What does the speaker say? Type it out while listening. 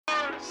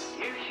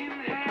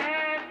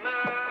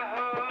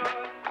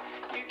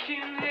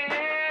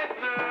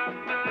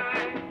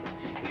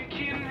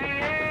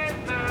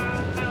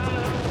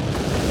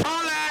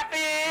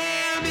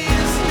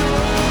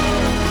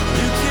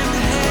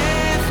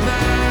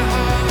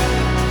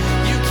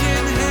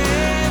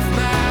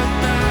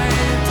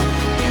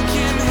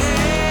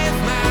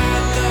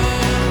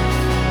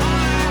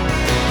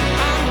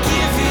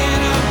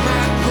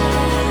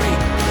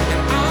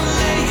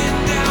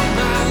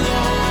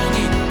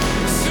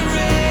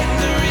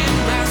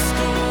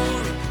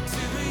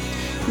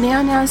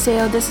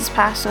안녕하세요. This is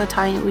Pastor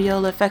Tanya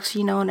Uyola,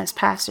 affectionately known as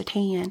Pastor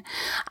Tan.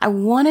 I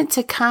wanted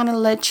to kind of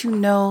let you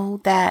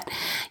know that,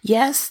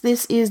 yes,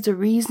 this is the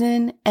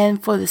reason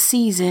and for the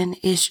season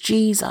is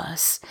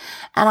Jesus.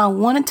 And I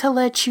wanted to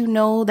let you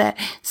know that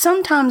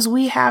sometimes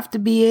we have to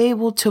be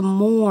able to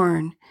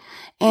mourn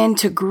and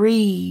to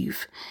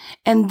grieve.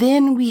 And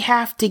then we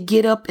have to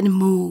get up and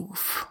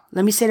move.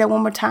 Let me say that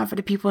one more time for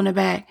the people in the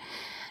back.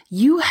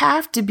 You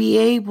have to be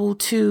able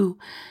to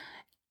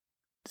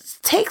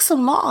take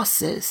some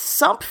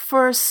losses,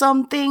 for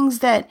some things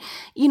that,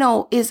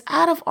 is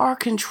out of our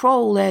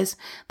control as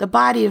the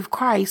body of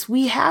Christ.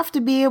 We have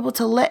to be able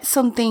to let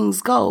some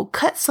things go,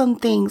 cut some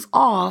things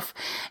off,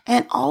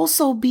 and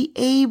also be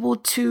able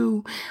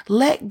to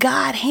let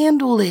God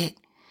handle it.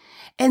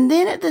 And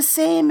then at the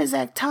same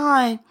exact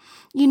time,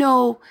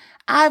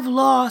 I've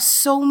lost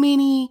so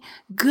many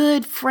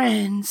good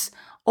friends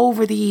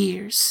over the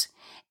years,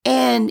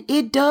 and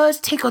it does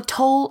take a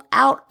toll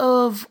out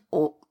of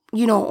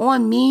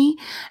on me,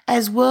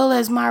 as well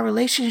as my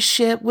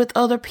relationship with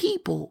other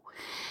people.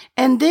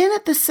 And then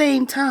at the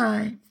same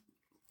time,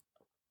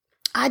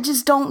 I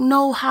just don't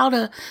know how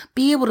to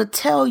be able to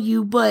tell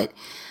you, but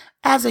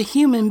as a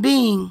human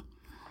being,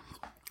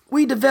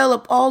 we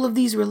develop all of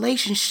these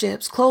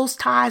relationships, close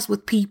ties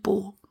with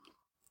people,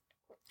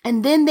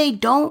 and then they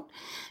don't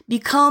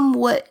become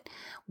what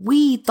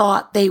we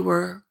thought they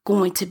were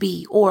going to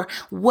be, or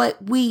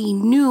what we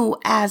knew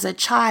as a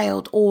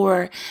child,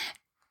 or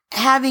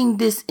having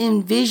this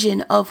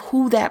envision of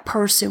who that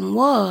person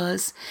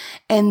was,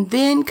 and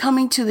then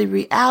coming to the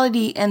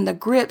reality and the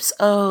grips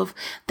of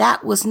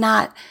that was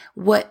not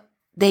what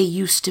they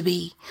used to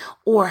be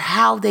or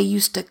how they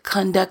used to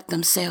conduct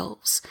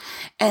themselves.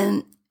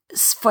 And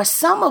for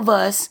some of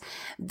us,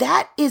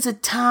 that is a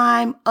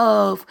time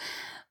of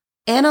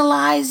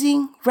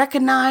analyzing,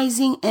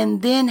 recognizing,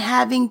 and then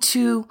having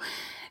to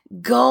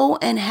go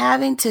and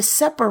having to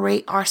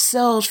separate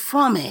ourselves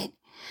from it.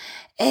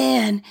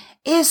 And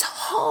it's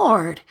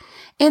hard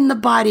in the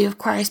body of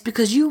Christ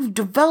because you've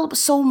developed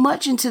so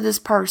much into this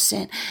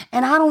person.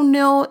 And I don't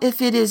know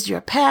if it is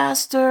your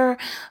pastor,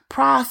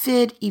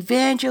 prophet,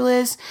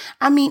 evangelist.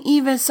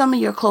 Even some of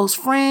your close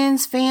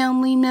friends,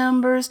 family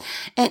members,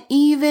 and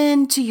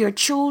even to your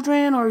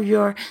children or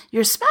your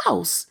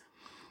spouse.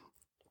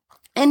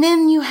 And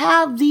then you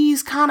have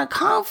these kind of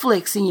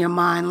conflicts in your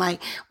mind, like,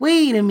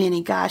 wait a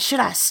minute, God, should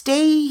I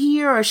stay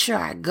here or should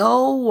I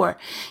go? Or,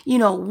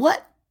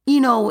 what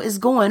is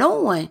going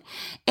on?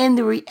 And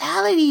the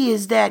reality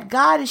is that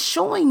God is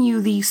showing you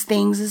these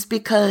things is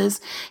because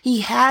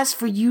he has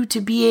for you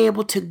to be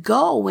able to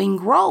go and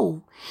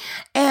grow.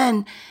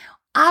 And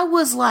I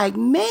was like,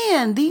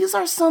 man, these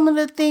are some of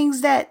the things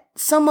that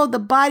some of the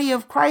body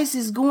of Christ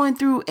is going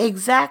through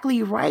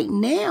exactly right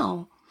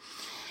now.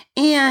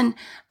 And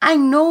I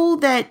know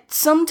that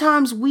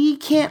sometimes we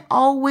can't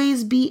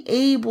always be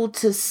able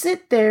to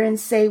sit there and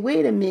say,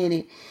 wait a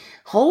minute,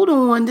 hold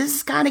on, this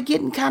is kind of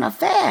getting kind of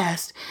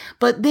fast.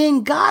 But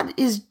then God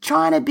is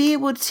trying to be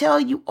able to tell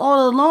you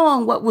all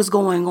along what was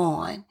going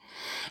on.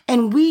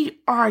 And we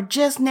are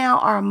just now,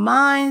 our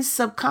minds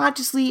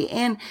subconsciously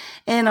and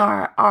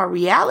our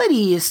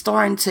reality is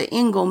starting to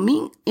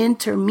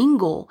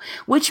intermingle,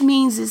 which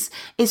means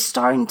it's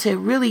starting to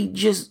really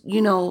just,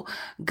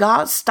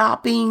 God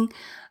stopping,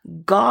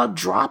 God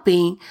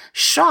dropping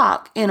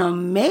shock and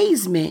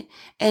amazement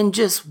and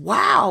just,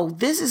 wow,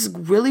 this is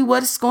really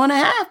what's going to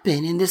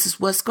happen. And this is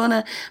what's going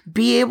to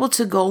be able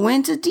to go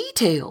into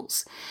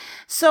details.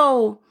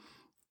 So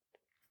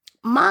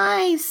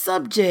my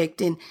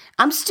subject, and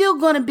I'm still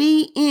going to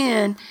be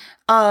in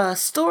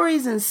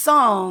stories and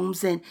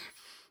Psalms, and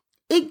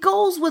it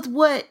goes with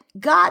what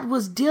God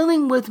was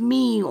dealing with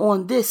me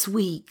on this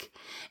week.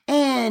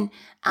 And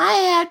I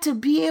had to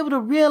be able to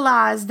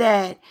realize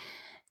that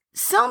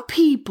some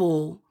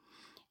people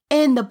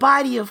in the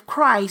body of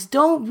Christ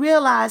don't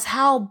realize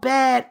how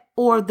bad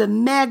or the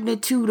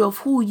magnitude of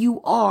who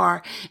you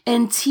are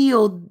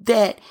until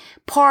that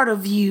part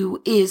of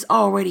you is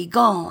already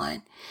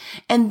gone.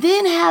 And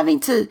then having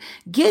to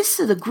get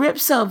to the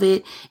grips of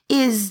it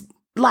is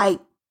like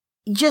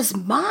just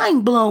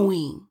mind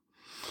blowing.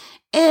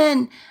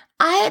 And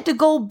I had to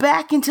go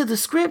back into the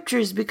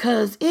scriptures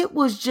because it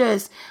was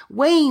just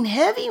weighing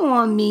heavy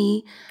on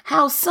me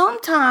how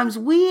sometimes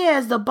we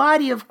as the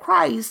body of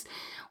Christ,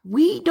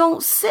 we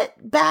don't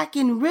sit back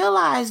and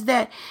realize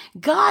that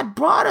God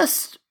brought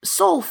us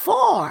so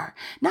far,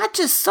 not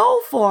just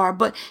so far,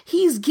 but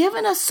he's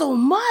given us so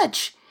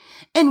much.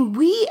 And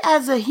we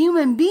as a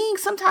human being,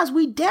 sometimes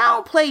we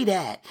downplay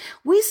that.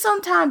 We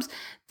sometimes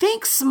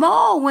think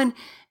small when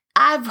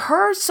I've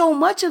heard so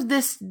much of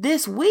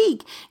this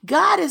week.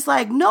 God is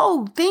like,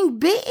 no, think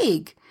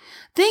big,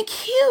 think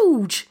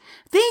huge,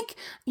 think,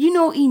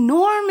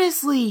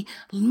 enormously,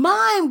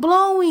 mind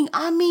blowing.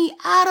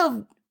 Out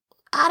of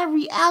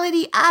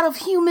reality, out of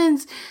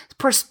humans'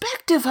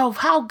 perspective of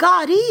how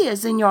God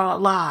is in your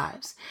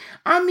lives.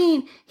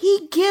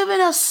 He given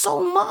us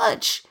so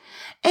much,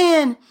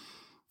 and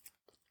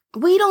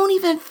we don't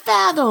even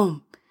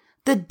fathom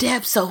the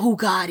depths of who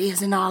God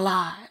is in our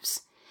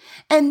lives.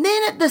 And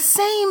then at the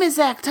same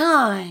exact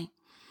time,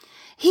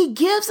 he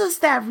gives us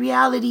that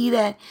reality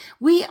that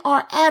we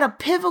are at a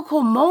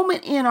pivotal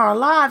moment in our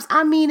lives.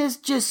 I mean, it's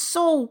just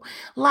so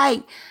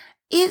like,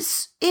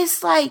 it's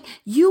like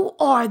you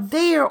are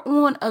there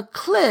on a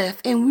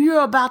cliff and we're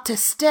about to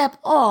step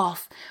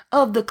off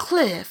of the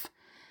cliff,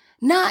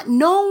 not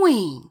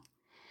knowing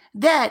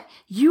that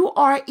you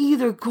are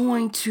either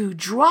going to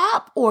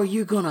drop or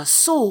you're going to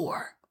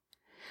soar.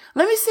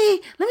 Let me say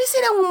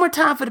that one more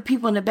time for the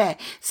people in the back.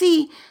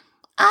 See,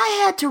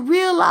 I had to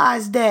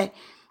realize that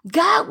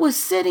God was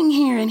sitting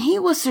here and he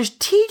was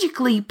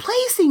strategically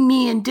placing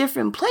me in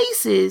different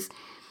places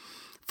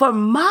for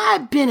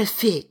my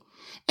benefit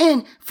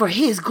and for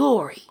his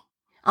glory.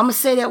 I'm going to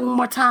say that one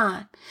more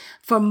time.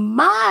 For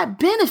my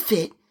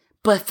benefit,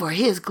 but for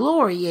his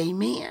glory.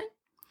 Amen.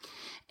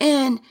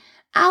 And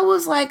I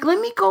was like, let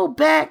me go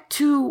back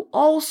to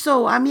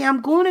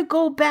I'm going to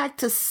go back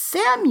to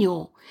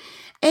Samuel.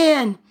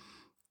 And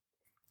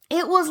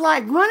it was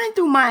like running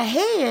through my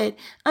head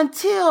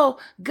until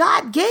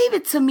God gave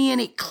it to me and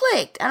it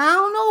clicked. And I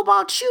don't know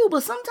about you,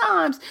 but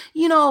sometimes,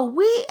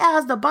 we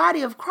as the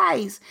body of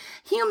Christ,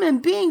 human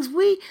beings,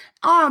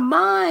 our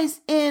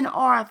minds and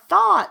our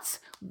thoughts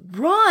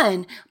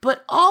run,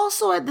 but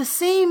also at the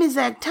same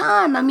exact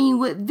time,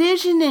 with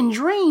vision and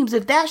dreams,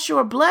 if that's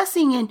your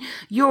blessing and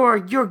your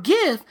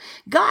gift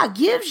God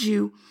gives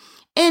you,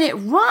 and it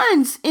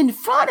runs in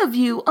front of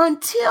you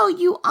until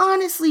you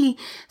honestly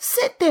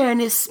sit there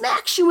and it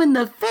smacks you in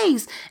the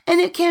face. And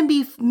it can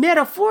be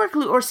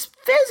metaphorically or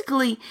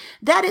physically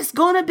that it's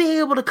going to be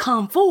able to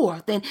come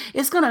forth and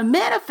it's going to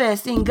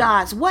manifest in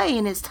God's way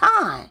in his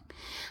time.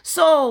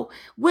 So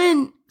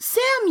when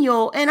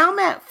Samuel, and I'm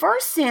at 1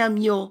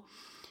 Samuel,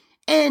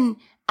 and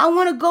I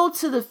want to go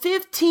to the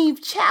 15th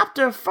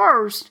chapter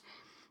first,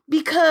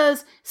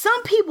 because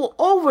some people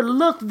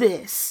overlook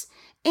this.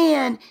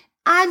 And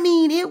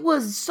it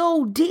was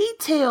so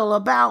detailed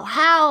about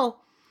how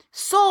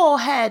Saul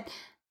had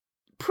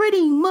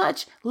pretty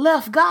much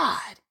left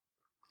God.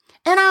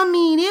 And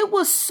it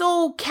was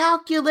so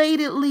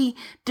calculatedly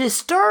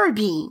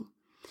disturbing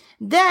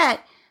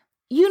that,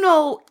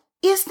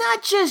 it's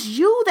not just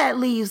you that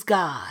leaves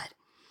God.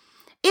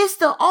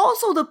 It's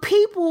also the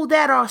people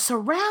that are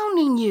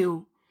surrounding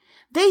you.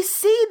 They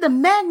see the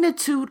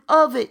magnitude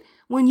of it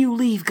when you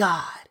leave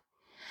God.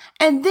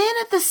 And then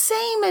at the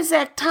same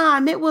exact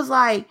time, it was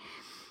like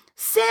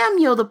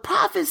Samuel, the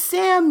prophet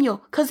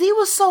Samuel, because he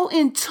was so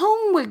in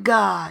tune with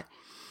God,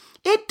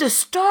 it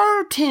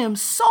disturbed him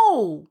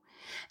so.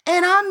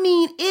 And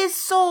it's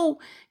so,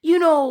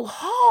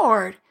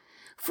 hard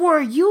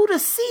for you to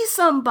see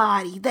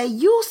somebody that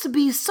used to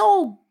be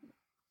so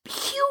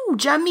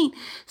huge.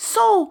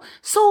 So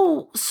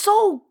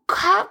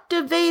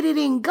captivated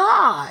in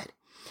God.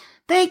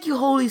 Thank you,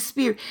 Holy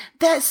Spirit.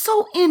 That's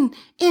so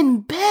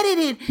embedded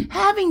in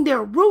having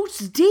their roots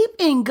deep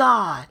in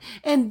God.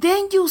 And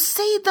then you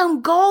see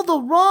them go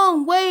the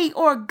wrong way,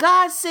 or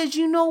God says,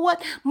 you know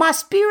what? My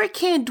spirit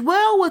can't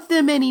dwell with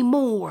them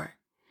anymore.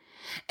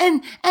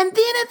 And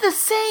then at the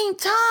same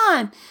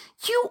time,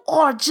 you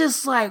are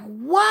just like,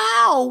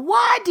 wow,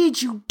 why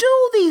did you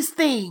do these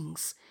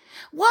things?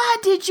 Why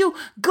did you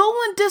go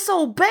and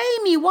disobey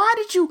me? Why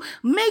did you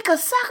make a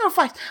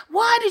sacrifice?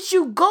 Why did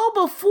you go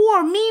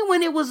before me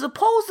when it was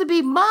supposed to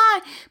be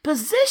my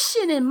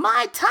position and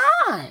my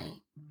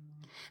time?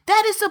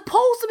 That is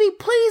supposed to be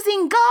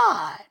pleasing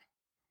God.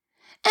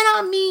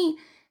 And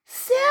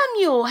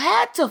Samuel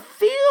had to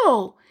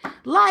feel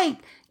like,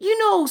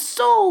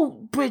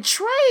 so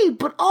betrayed,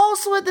 but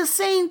also at the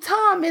same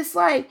time, it's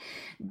like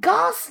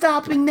God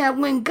stopping that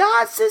when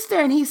God sits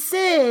there and he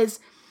says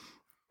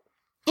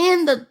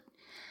in the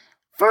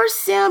 1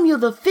 Samuel,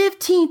 the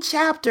 15th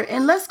chapter,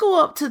 and let's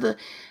go up to the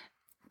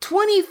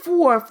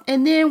 24th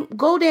and then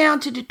go down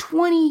to the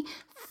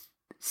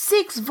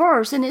 26th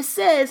verse. And it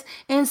says,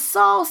 and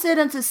Saul said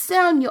unto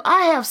Samuel,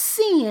 I have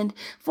sinned,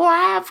 for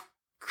I have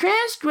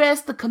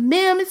transgressed the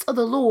commandments of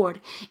the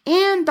Lord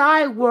in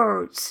thy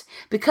words,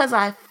 because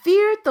I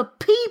feared the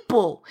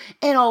people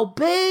and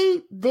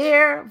obeyed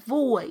their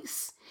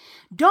voice.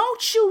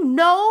 Don't you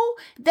know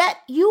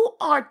that you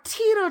are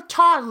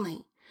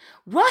teeter-tottling,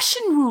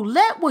 Russian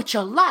roulette with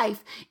your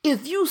life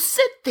if you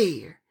sit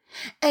there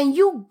and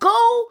you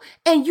go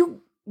and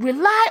you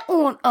rely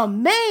on a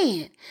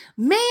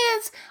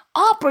man's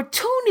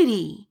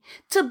opportunity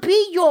to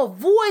be your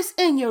voice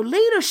and your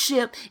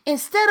leadership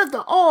instead of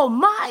the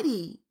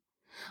Almighty?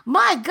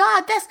 My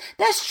God,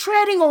 that's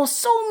treading on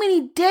so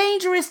many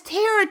dangerous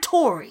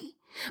territory.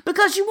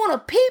 Because you want to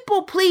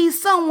people please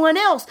someone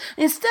else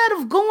instead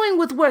of going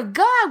with where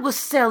God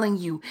was telling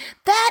you.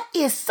 That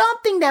is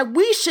something that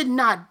we should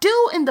not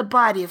do in the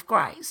body of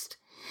Christ.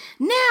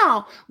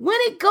 Now, when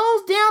it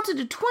goes down to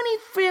the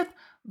 25th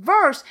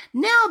verse,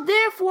 now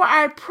therefore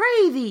I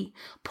pray thee,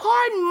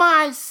 pardon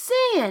my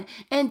sin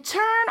and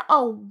turn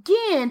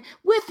again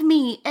with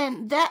me,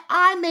 and that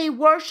I may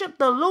worship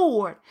the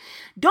Lord.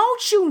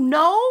 Don't you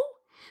know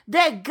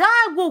that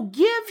God will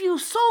give you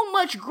so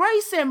much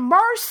grace and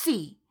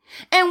mercy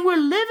And we're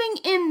living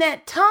in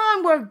that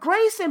time where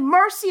grace and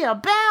mercy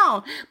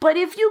abound. But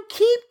if you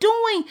keep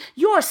doing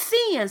your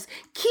sins,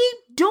 keep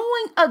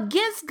doing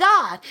against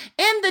God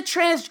and the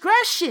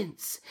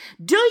transgressions,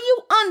 do you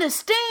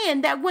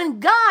understand that when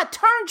God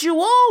turns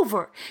you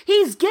over,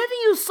 he's giving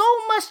you so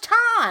much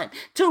time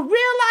to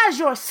realize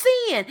your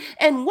sin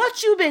and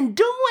what you've been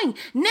doing?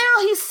 Now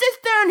he sits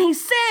there and he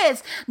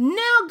says,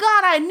 now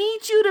God, I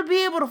need you to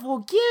be able to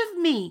forgive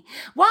me.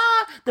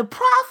 Why? The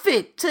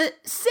prophet to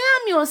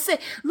Samuel said,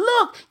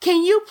 look,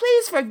 can you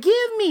please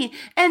forgive me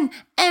and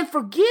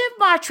forgive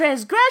my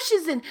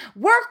transgressions and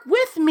work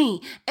with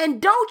me?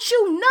 And don't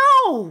you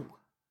know,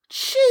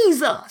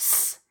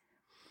 Jesus,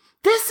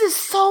 this is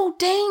so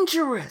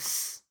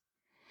dangerous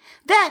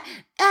that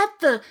at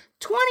the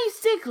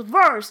 26th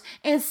verse,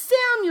 and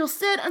Samuel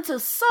said unto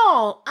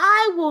Saul,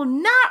 I will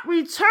not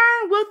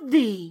return with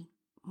thee,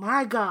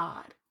 my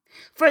God,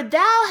 for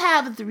thou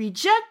hast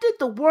rejected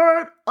the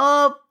word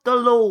of the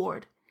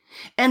Lord,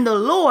 and the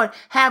Lord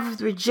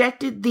hath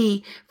rejected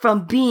thee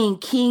from being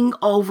king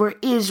over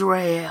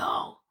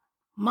Israel.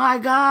 My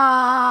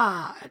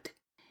God.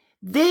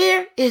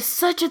 There is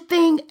such a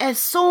thing as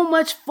so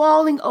much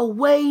falling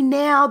away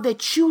now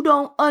that you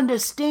don't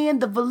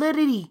understand the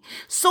validity.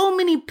 So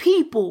many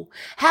people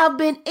have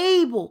been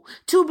able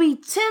to be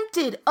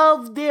tempted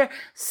of their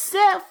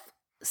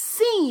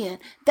sin,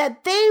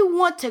 that they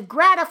want to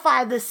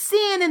gratify the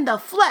sin in the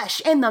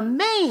flesh and the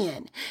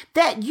man,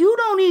 that you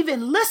don't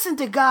even listen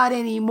to God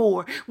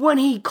anymore when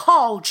he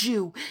called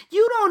you.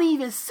 You don't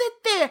even sit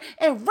there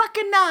and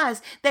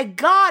recognize that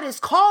God is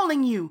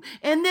calling you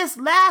in this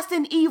last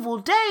and evil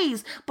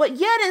days, but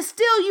yet and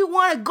still you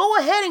want to go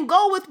ahead and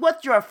go with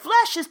what your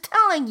flesh is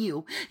telling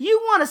you. You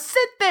want to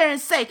sit there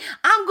and say,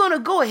 I'm going to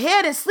go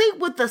ahead and sleep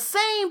with the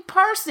same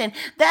person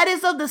that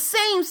is of the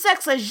same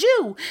sex as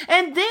you.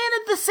 And then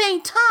at the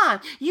same time,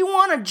 you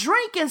want to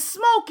drink and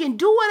smoke and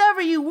do whatever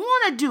you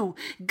want to do.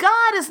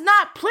 God is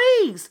not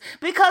pleased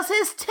because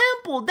his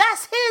temple,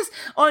 that's his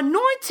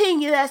anointing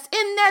that's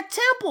in that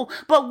temple.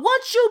 But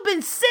once you've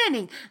been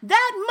sinning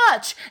that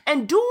much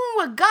and doing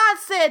what God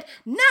said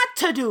not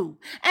to do,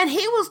 and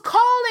he was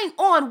calling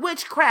on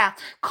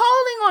witchcraft,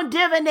 calling on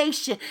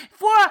divination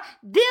for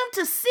them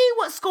to see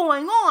what's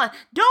going on,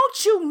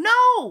 don't you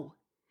know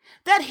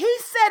that he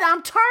said,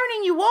 I'm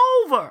turning you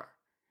over?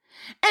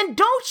 And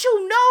don't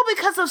you know,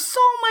 because of so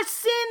much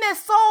sin that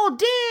Saul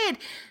did,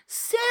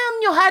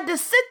 Samuel had to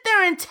sit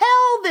there and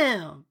tell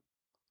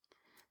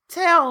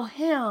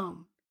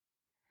him,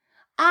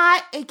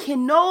 I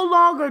can no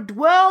longer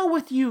dwell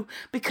with you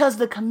because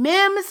the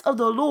commandments of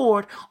the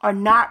Lord are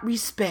not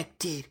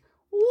respected.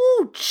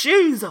 Ooh,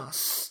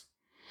 Jesus.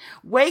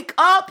 Wake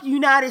up,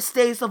 United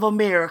States of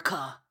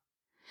America.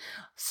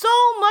 So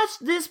much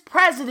this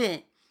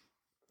president,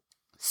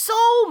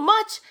 so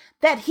much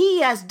that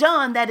he has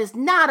done that is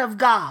not of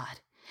God,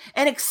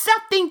 and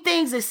accepting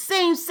things as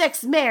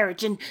same-sex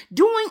marriage and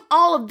doing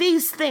all of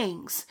these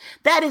things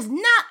that is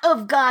not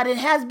of God and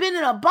has been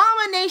an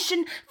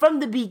abomination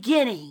from the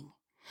beginning.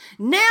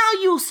 Now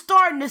you're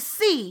starting to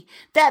see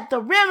that the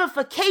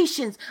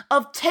ramifications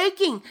of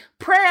taking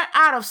prayer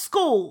out of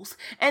schools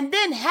and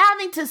then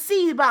having to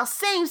see about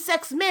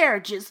same-sex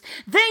marriages.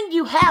 Then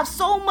you have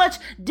so much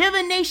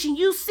divination.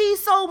 You see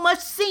so much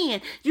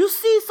sin. You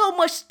see so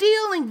much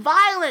stealing,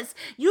 violence.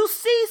 You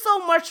see so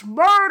much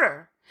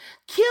murder.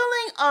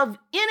 Killing of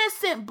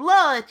innocent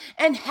blood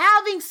and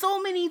having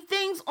so many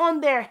things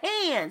on their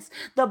hands.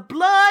 The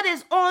blood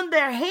is on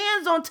their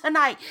hands on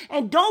tonight.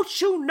 And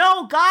don't you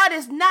know God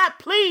is not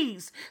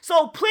pleased?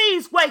 So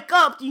please wake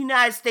up, the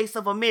United States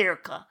of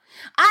America.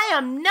 I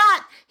am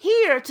not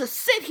here to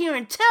sit here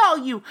and tell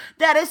you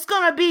that it's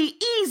going to be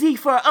easy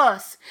for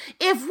us.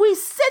 If we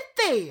sit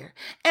there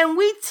and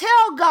we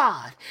tell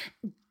God,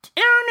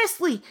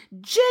 earnestly,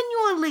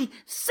 genuinely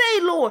say,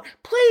 Lord,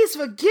 please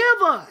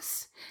forgive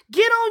us.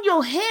 Get on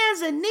your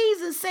hands and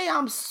knees and say,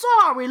 I'm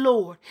sorry,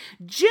 Lord,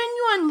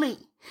 genuinely.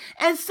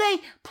 And say,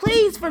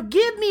 please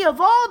forgive me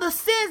of all the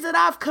sins that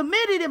I've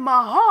committed in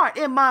my heart,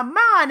 in my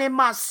mind, in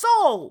my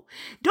soul.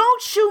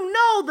 Don't you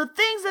know the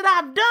things that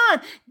I've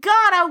done?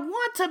 God, I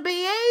want to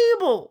be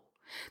able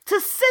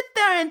to sit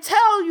there and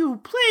tell you,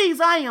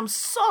 please, I am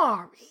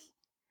sorry.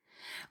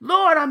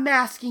 Lord, I'm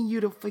asking you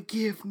to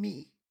forgive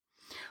me.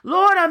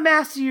 Lord, I'm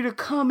asking you to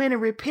come in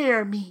and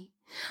repair me.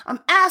 I'm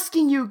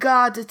asking you,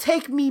 God, to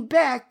take me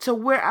back to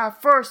where I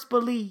first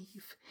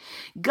believed.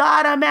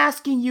 God, I'm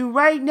asking you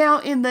right now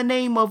in the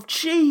name of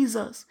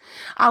Jesus.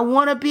 I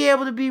want to be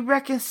able to be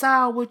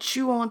reconciled with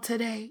you on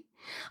today.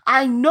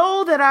 I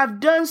know that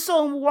I've done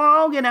so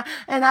wrong and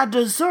I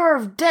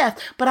deserve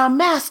death, but I'm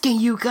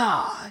asking you,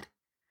 God.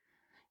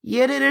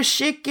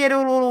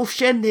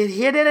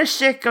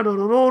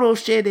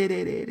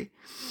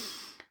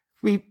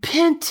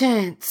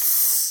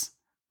 Repentance,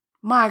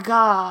 my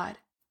God.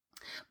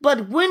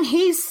 But when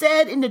he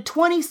said in the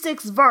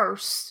 26th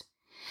verse,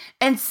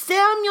 and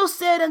Samuel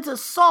said unto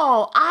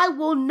Saul, I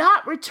will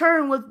not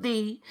return with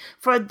thee,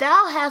 for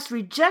thou hast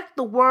rejected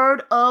the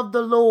word of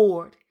the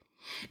Lord.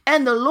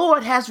 and the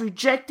Lord has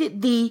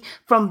rejected thee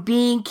from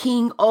being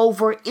king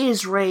over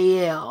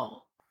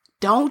Israel.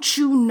 Don't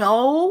you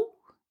know?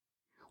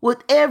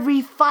 With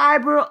every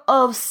fiber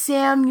of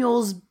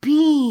Samuel's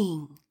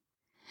being,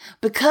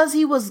 because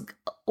he was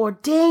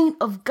ordained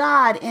of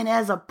God and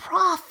as a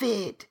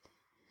prophet,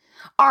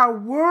 our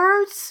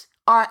words,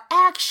 our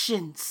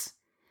actions,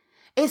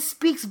 it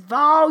speaks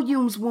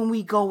volumes when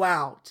we go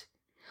out,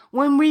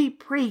 when we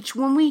preach,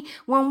 when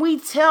we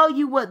tell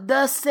you what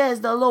thus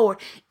says the Lord.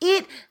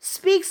 It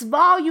speaks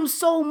volumes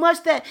so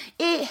much that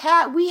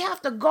we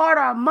have to guard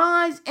our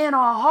minds and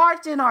our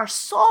hearts and our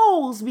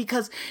souls,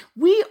 because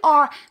we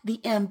are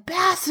the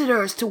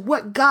ambassadors to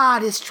what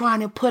God is trying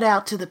to put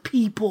out to the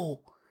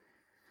people.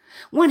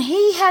 When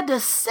he had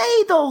to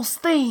say those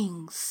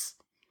things,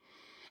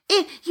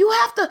 you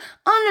have to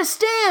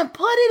understand,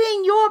 put it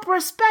in your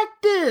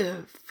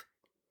perspective.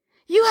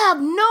 You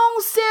have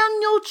known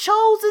Samuel,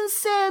 chosen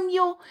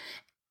Samuel,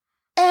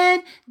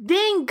 and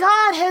then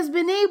God has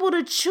been able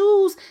to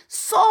choose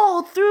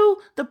Saul through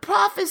the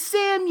prophet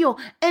Samuel,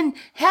 and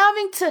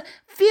having to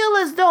feel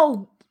as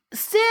though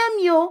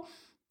Samuel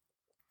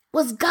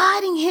was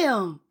guiding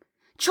him,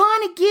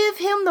 trying to give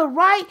him the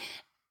right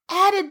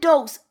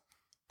antidotes,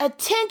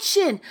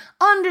 attention,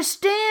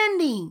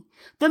 understanding,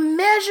 the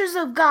measures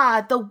of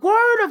God, the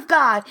word of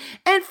God,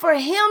 and for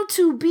him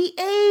to be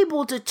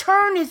able to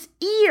turn his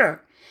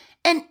ear,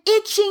 an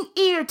itching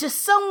ear to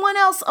someone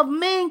else of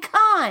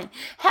mankind,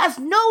 has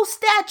no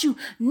statue,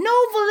 no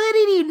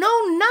validity,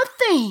 no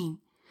nothing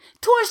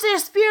towards their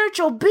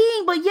spiritual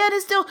being, but yet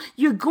it's still,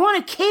 you're going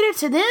to cater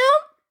to them?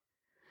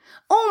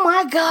 Oh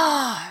my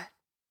God,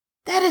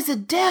 that is a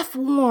death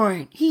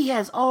warrant he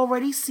has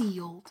already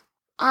sealed.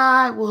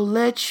 I will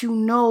let you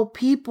know,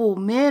 people,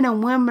 men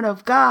and women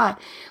of God,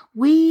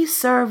 we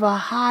serve a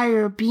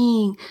higher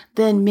being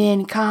than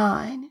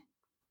mankind,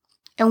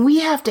 and we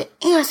have to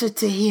answer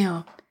to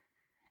him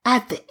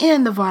at the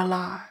end of our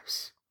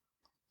lives.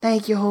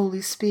 Thank you,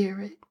 Holy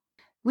Spirit.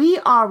 We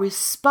are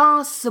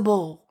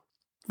responsible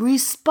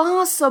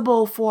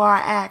for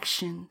our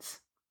actions.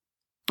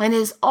 And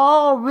it's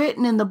all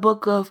written in the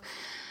book of,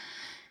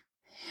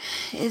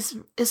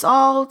 it's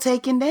all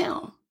taken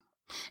down.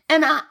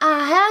 And I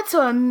had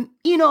to,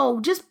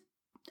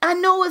 I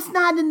know it's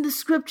not in the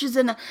scriptures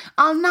and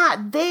I'm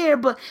not there,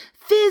 but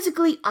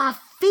physically I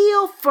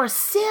feel for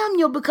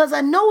Samuel, because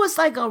I know it's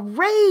like a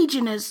rage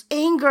and it's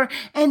anger.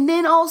 And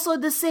then also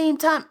at the same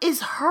time,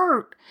 it's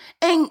hurt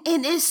and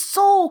it's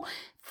so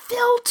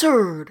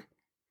filtered.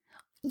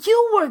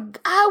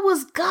 I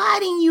was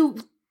guiding you.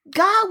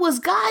 God was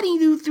guiding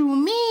you through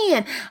me,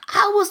 and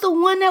I was the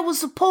one that was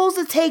supposed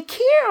to take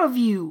care of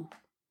you.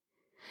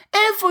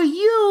 And for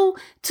you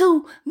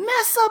to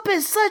mess up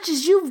as such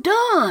as you've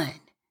done,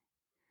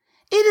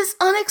 it is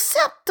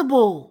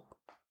unacceptable.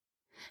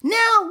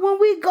 Now, when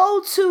we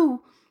go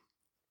to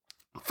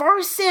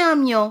 1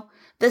 Samuel,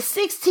 the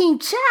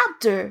 16th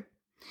chapter,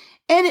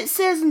 and it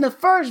says in the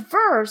first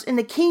verse in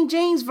the King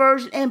James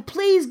Version, and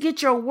please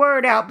get your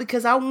word out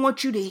because I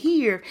want you to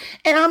hear.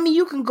 And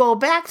you can go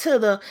back to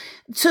the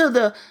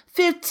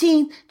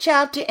 15th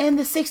chapter and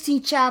the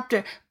 16th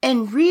chapter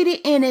and read it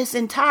in its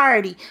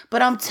entirety.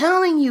 But I'm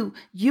telling you,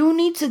 you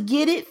need to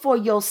get it for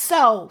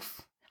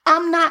yourself.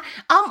 I'm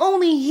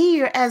only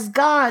here as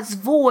God's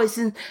voice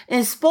and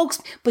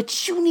spokesman,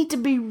 but you need to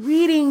be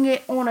reading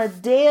it on a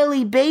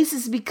daily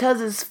basis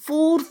because it's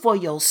food for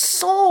your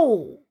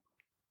soul.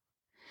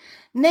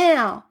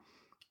 Now,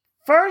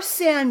 1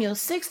 Samuel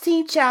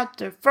 16th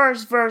chapter,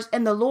 1st verse,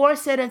 and the Lord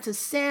said unto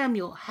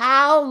Samuel,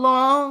 how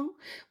long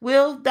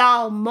wilt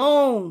thou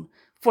moan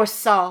for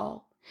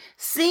Saul,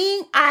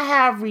 seeing I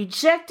have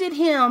rejected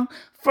him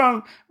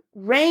from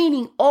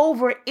reigning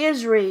over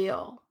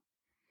Israel?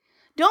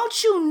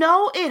 Don't you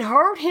know it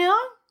hurt him?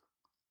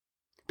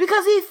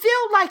 Because he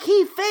felt like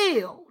he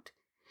failed.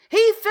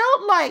 He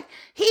felt like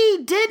he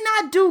did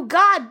not do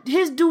God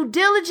his due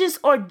diligence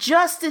or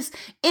justice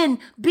in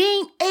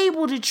being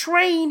able to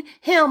train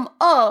him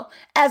up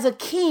as a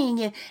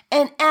king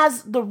and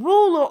as the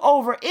ruler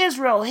over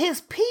Israel,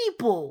 his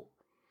people.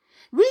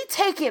 We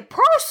take it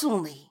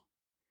personally.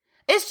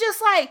 It's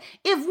just like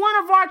if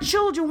one of our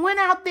children went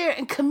out there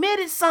and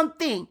committed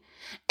something,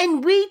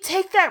 and we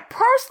take that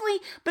personally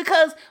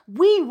because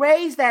we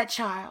raised that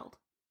child.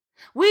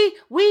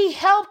 We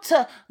help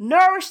to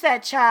nourish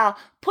that child,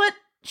 put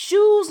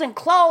shoes and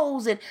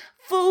clothes and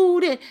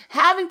food and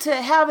having to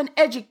have an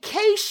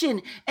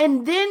education,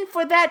 and then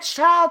for that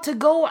child to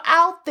go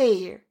out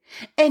there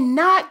and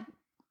not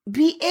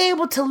be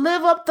able to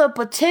live up the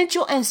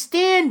potential and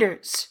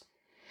standards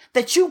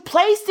that you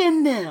placed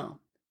in them.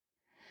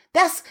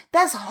 That's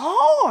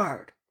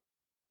hard.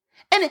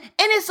 And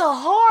it's a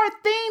hard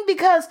thing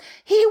because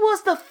he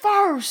was the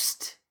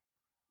first.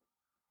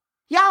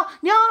 Y'all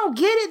don't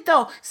get it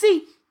though.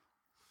 See,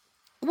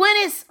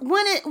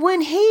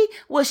 when he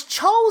was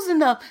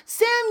chosen up,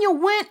 Samuel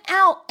went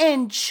out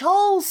and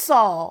chose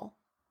Saul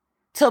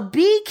to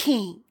be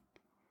king.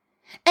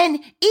 And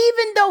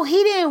even though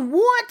he didn't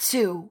want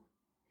to,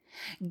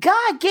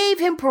 God gave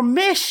him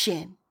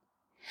permission.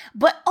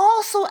 But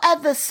also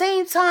at the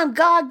same time,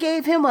 God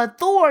gave him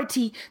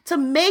authority to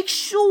make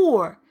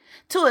sure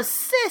to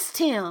assist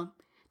him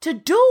to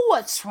do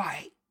what's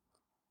right.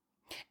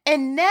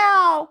 And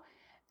now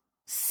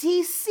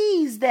he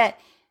sees that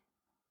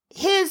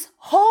his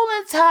whole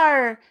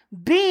entire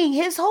being,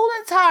 his whole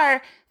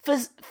entire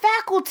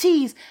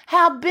faculties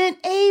have been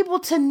able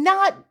to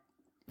not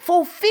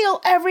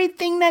fulfill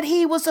everything that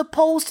he was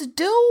supposed to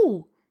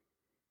do.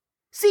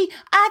 See,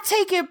 I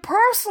take it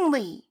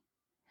personally.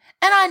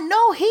 And I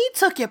know he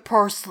took it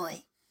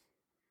personally.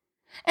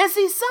 And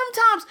see,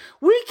 sometimes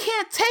we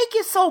can't take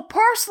it so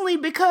personally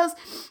because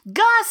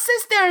God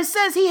sits there and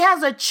says he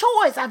has a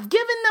choice. I've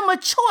given them a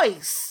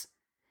choice.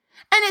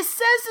 And it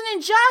says it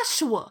in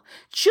Joshua,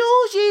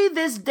 choose ye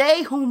this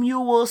day whom you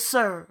will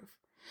serve,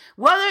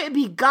 whether it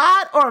be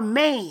God or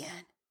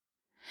man.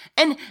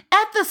 And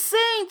at the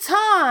same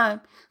time,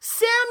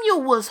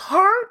 Samuel was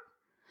hurt.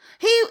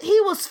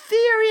 He was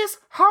furious,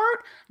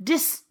 hurt,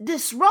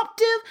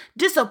 disruptive,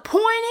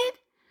 disappointed,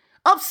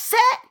 upset,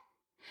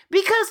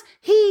 because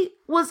he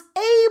was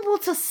able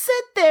to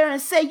sit there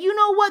and say, you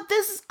know what,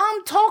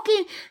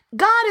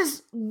 God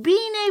is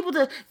being able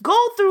to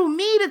go through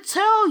me to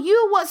tell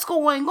you what's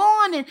going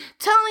on and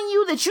telling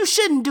you that you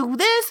shouldn't do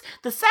this.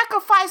 The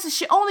sacrifices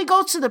should only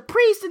go to the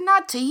priest and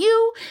not to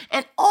you,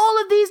 and all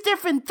of these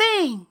different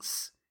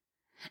things.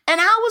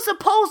 And I was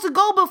supposed to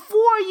go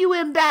before you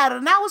in battle.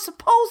 And I was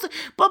supposed to,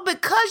 but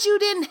because you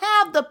didn't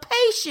have the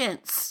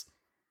patience,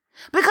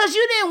 because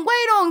you didn't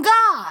wait on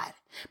God,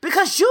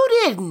 because you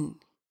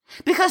didn't,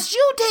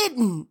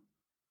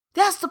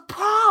 that's the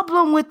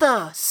problem with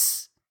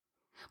us.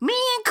 Me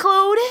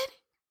included.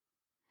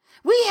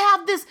 We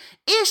have this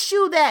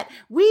issue that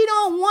we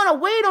don't want to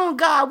wait on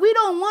God. We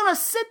don't want to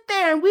sit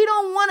there, and we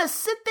don't want to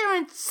sit there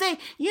and say,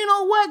 you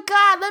know what,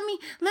 God, let me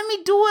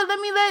do it.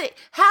 Let it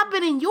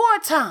happen in your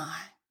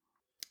time.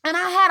 And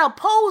I had a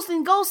post,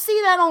 and go see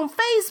that on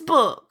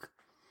Facebook.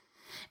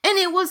 And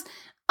it was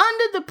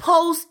under the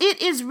post, it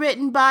is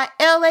written by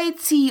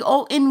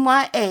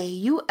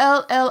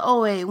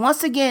Latonyaulla.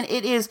 Once again,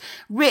 it is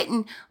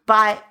written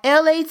by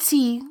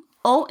Latonyaulla.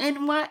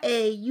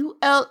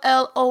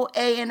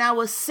 And I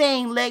was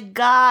saying, let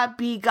God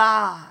be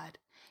God.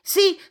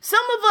 See,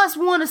 some of us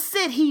want to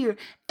sit here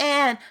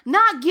and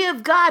not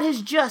give God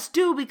his just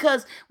due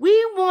because we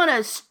want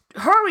to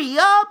hurry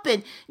up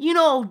and,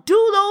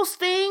 do those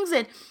things.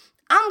 And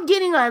I'm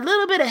getting a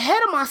little bit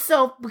ahead of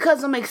myself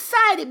because I'm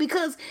excited,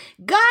 because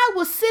God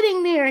was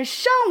sitting there and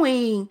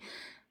showing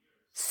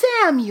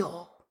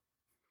Samuel,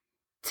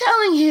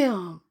 telling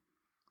him,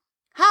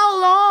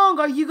 how long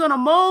are you going to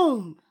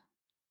moan?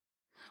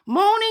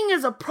 Moaning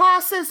is a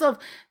process of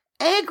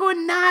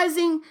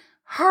agonizing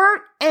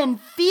hurt and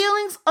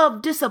feelings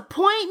of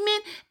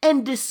disappointment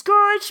and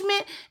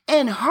discouragement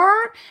and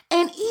hurt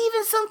and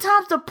even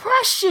sometimes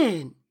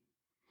depression.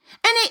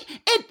 And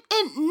it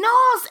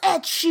gnaws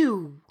at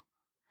you.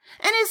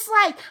 And it's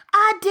like,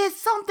 I did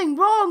something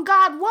wrong,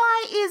 God.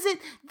 Why is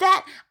it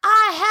that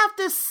I have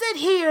to sit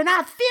here and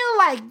I feel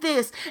like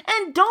this?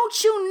 And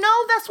don't you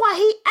know that's why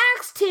he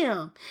asked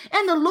him?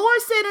 And the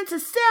Lord said unto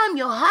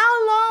Samuel,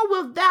 how long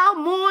wilt thou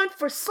mourn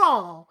for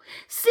Saul,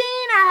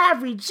 seeing I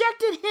have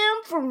rejected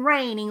him from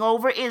reigning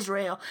over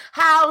Israel?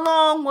 How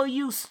long will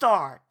you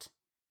start?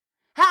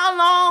 How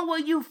long will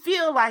you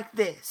feel like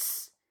this?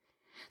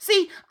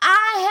 See,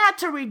 I had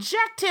to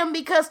reject him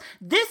because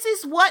this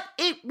is what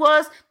it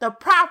was the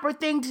proper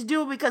thing to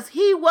do, because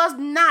he was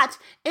not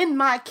in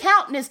my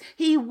countenance.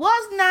 He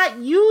was not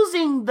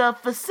using the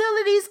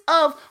facilities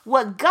of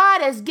what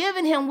God has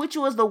given him, which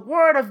was the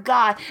word of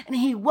God. And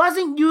he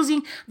wasn't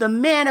using the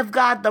man of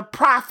God, the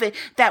prophet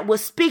that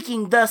was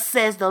speaking, thus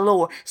says the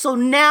Lord. So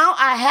now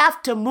I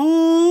have to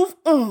move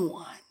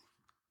on.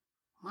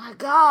 My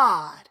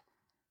God.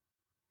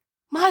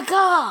 My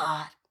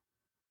God.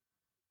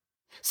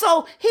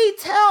 So he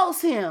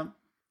tells him,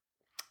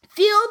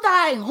 fill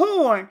thy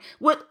horn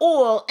with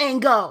oil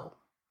and go.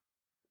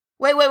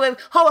 Wait. Hold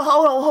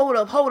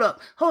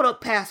up,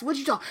 Pastor. What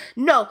you talking?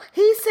 No,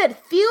 he said,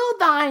 fill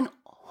thine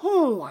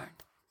horn.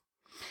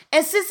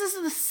 And since this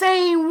is the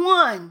same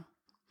one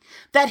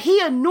that he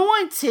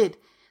anointed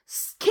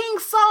King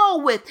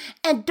Saul with,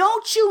 and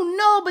don't you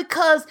know,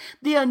 because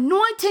the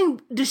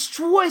anointing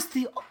destroys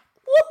the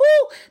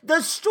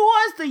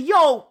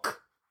yoke.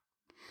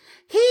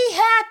 He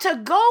had to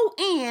go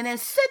in and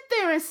sit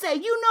there and say,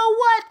 you know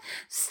what?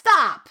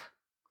 Stop.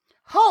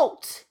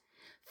 Halt.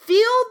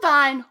 Fill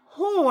thine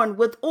horn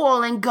with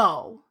oil and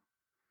go.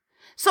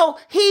 So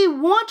he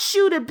wants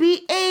you to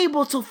be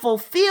able to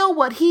fulfill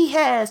what he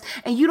has,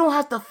 and you don't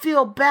have to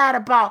feel bad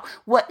about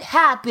what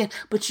happened,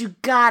 but you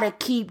gotta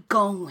keep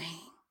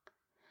going.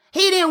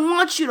 He didn't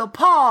want you to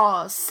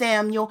pause,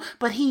 Samuel,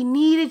 but he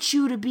needed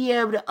you to be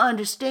able to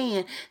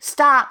understand.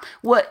 Start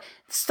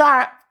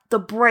the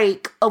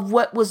break of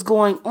what was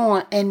going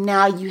on, and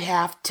now you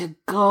have to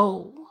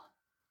go.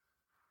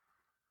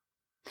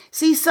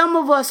 See, some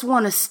of us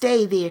want to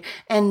stay there,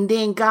 and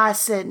then God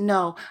said,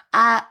 no,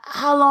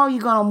 how long are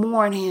you going to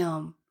mourn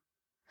him?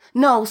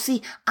 No,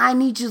 see, I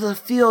need you to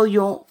fill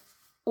your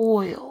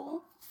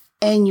oil.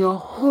 and your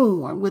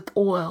horn with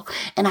oil.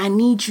 And I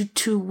need you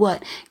to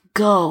what?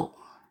 Go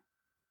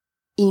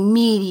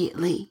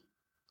immediately.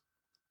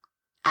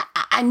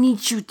 I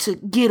need you to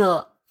get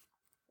up.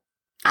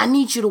 I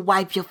need you to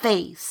wipe your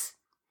face.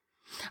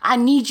 I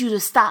need you to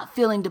stop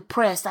feeling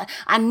depressed.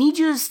 I need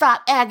you to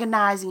stop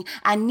agonizing.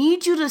 I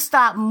need you to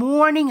stop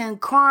mourning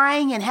and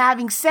crying and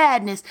having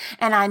sadness.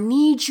 And I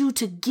need you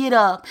to get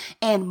up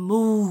and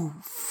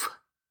move.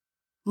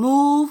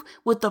 Move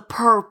with a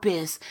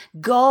purpose.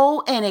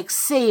 Go and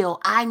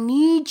excel. I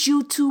need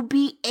you to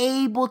be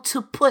able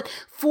to put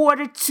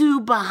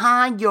fortitude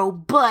behind your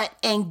butt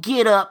and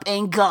get up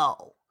and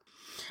go.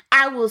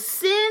 I will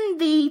send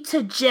thee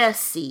to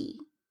Jesse,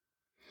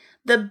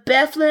 the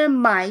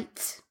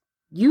Bethlehemite.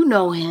 You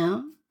know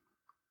him.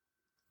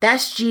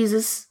 That's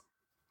Jesus'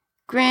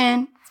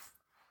 granddaddy.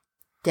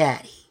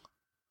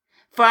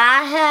 For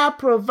I have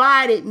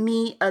provided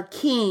me a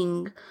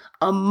king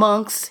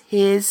amongst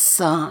his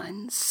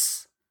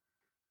sons.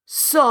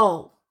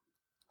 So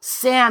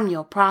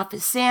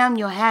prophet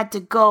Samuel had to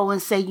go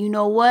and say, you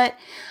know what?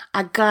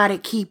 I gotta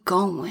keep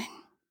going.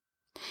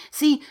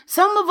 See,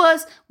 some of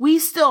us, we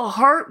still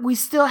hurt. We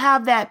still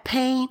have that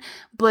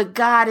but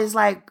God is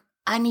like,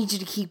 I need you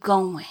to keep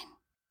going.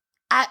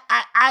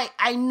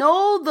 I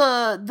know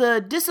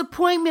the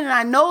disappointment, and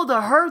I know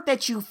the hurt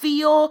that you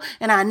feel,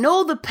 and I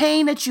know the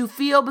pain that you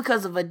feel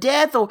because of a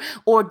death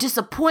or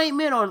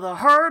disappointment or the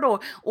hurt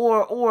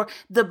or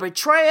the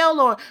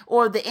betrayal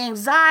or the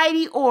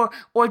anxiety or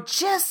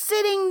just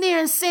sitting there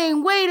and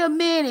saying, wait a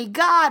minute,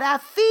 God, I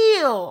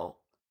feel.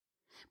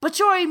 But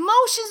your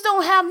emotions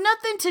don't have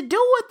nothing to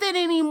do with it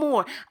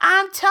anymore.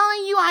 I'm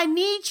telling you, I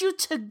need you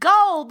to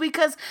go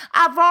because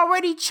I've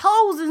already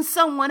chosen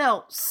someone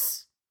else.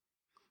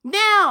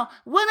 Now,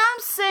 what I'm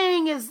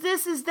saying is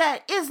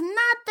that it's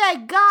not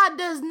that God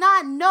does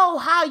not know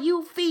how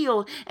you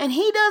feel. And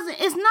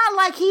it's not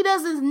like he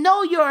doesn't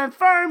know your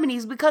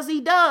infirmities, because he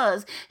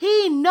does.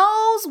 He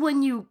knows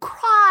when you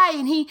cry,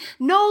 and he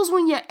knows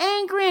when you're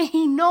angry, and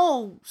he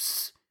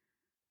knows.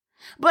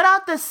 But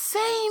at the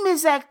same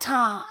exact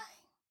time,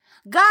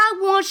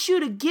 God wants you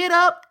to get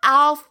up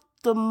out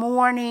the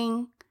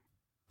mourning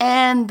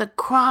and the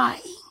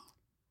crying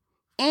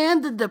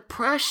and the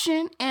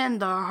depression and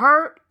the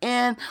hurt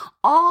and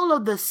all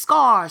of the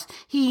scars.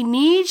 He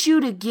needs you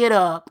to get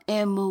up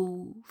and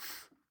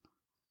move.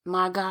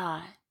 My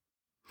God.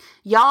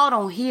 Y'all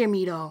don't hear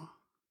me though.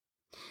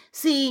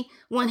 See,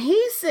 when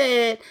he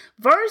said,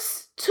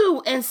 verse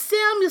 2, and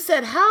Samuel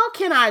said, how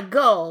can I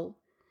go?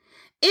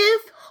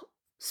 If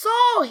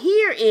Saul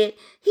hear it,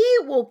 he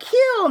will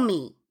kill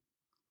me.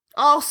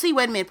 Oh, see,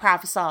 wait a minute,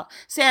 Prophet Saul.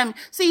 Sam,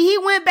 see, he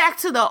went back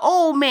to the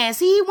old man.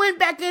 See, he went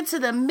back into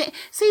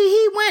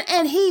he went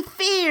and he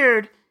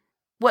feared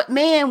what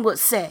man would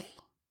say.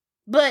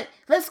 But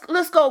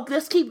let's go,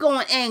 let's keep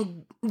going.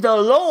 And the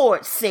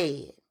Lord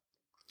said,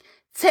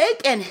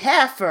 take an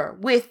heifer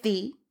with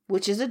thee,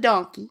 which is a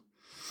donkey,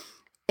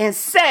 and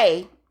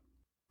say,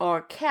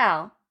 or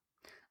cow,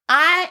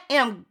 I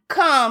am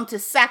come to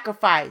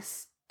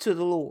sacrifice to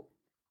the Lord.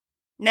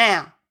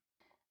 Now,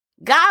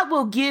 God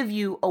will give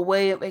you a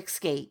way of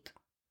escape.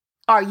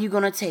 Are you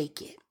going to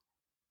take it?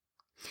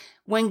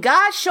 When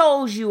God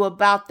shows you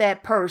about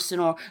that person,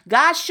 or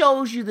God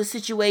shows you the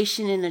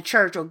situation in the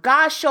church, or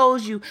God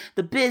shows you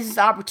the business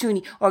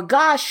opportunity, or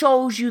God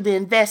shows you the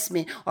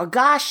investment, or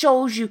God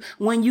shows you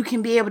when you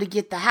can be able to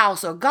get the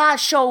house, or God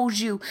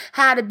shows you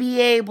how to be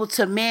able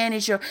to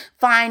manage your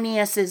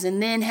finances,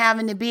 and then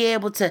having to be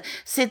able to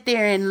sit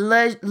there and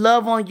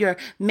love on your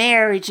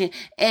marriage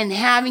and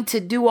having to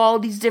do all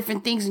these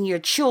different things in your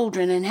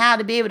children and how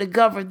to be able to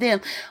govern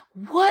them.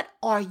 What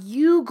are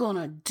you going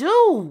to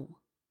do?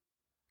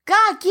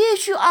 God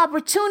gives you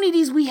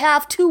opportunities. We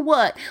have to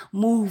what?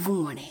 Move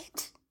on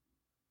it.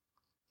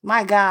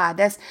 My God,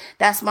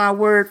 that's my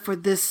word for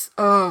this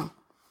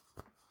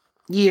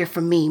year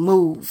for me.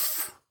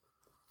 Move.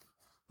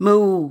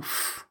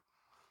 Move.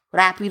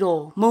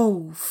 Rápido.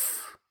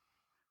 Move.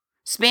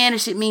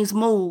 Spanish, it means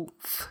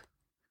move.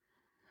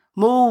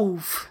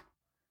 Move.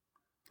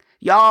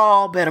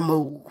 Y'all better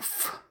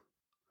move.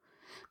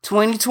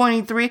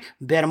 2023,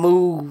 better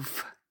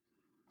move.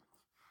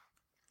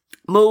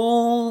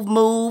 Move,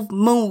 move,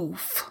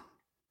 move.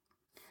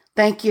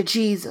 Thank you,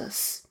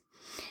 Jesus.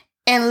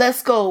 And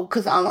let's go,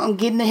 because I'm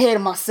getting ahead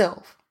of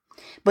myself.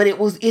 But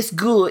it's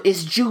good.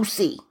 It's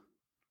juicy.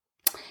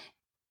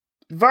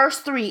 Verse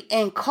 3,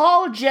 and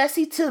call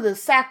Jesse to the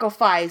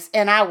sacrifice,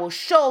 and I will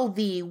show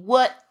thee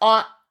what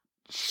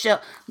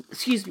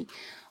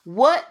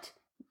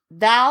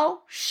thou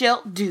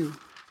shalt do.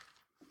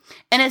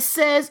 And it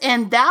says,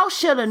 and thou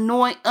shalt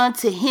anoint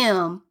unto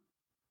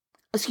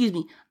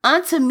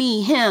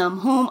me him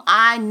whom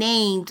I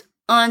named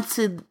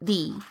unto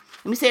thee.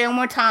 Let me say it one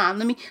more time.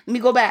 Let me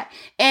go back.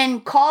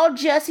 And call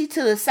Jesse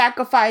to the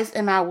sacrifice,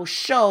 and I will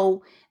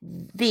show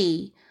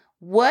thee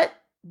what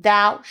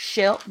thou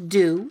shalt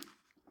do.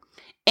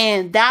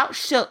 And thou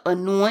shalt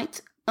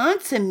anoint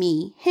unto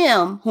me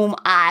him whom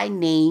I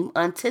name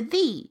unto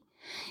thee.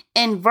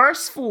 In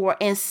verse 4,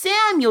 and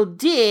Samuel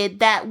did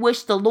that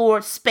which the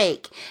Lord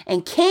spake,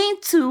 and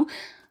came to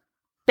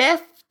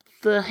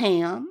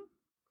Bethlehem,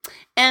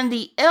 and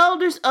the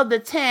elders of the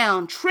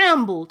town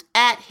trembled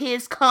at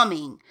his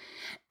coming,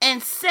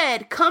 and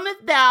said,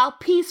 cometh thou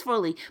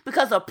peacefully?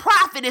 Because a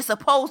prophet is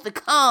supposed to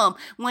come.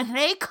 When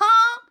they come,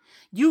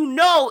 you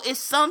know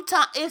it's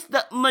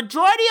the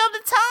majority of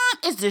the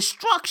time is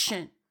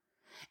destruction.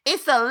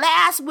 It's the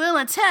last will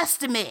and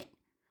testament.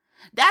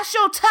 That's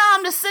your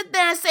time to sit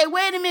there and say,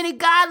 wait a minute,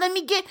 God, let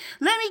me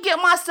get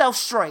myself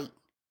straight.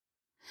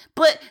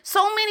 But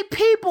so many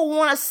people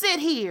want to sit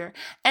here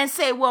and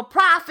say, well,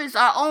 prophets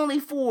are only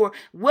for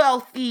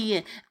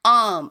wealthy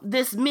and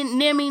this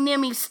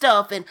nimmy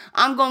stuff, and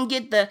I'm going to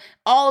get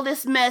all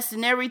this mess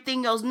and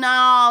everything else.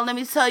 No, let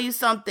me tell you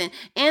something.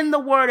 In the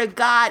word of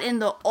God, in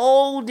the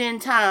olden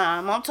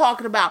time, I'm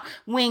talking about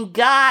when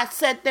God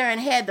sat there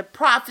and had the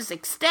prophets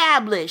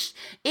established,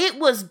 it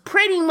was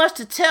pretty much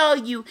to tell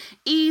you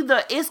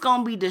either it's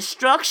going to be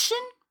destruction,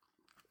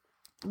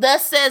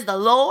 thus says the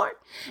Lord.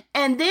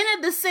 And then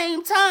at the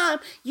same time,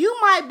 you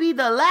might be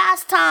the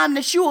last time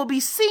that you will be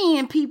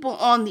seeing people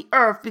on the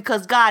earth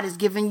because God is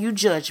giving you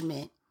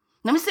judgment.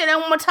 Let me say that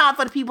one more time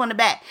for the people in the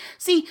back.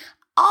 See,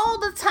 all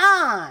the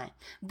time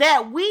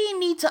that we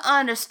need to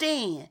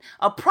understand,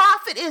 a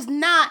prophet is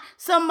not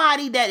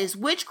somebody that is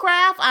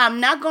witchcraft. I'm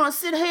not going to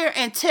sit here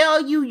and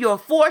tell you your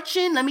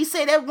fortune. Let me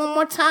say that one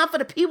more time for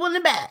the people in the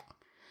back.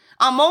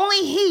 I'm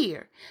only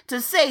here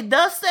to say,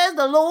 thus says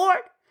the Lord.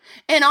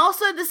 And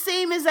also at the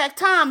same exact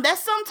time, that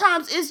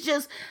sometimes it's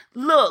just,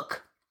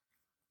 look,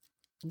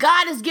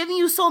 God is giving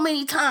you so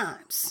many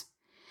times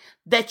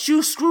that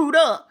you screwed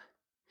up.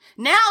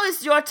 Now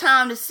it's your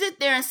time to sit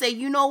there and say,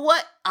 you know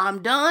what?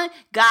 I'm done.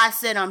 God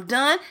said I'm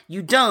done.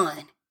 You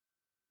done.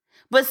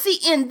 But see,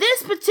 in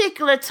this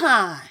particular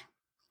time,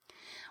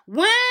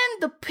 when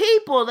the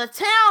people, the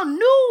town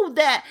knew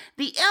that,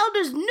 the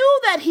elders knew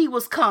that he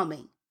was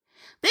coming,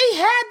 they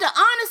had to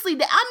honestly,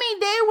 they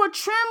were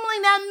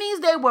trembling. That means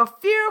they were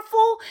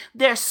fearful.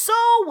 Their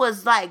soul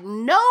was like,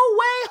 no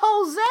way,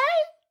 Jose.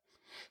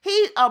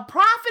 A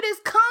prophet is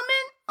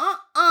coming?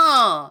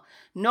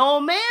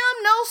 No, ma'am,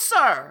 no,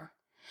 sir.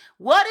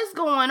 What is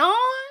going on?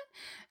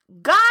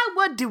 God,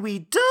 what do? We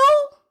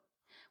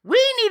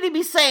need to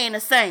be saying the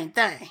same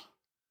thing.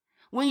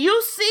 When you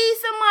see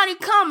somebody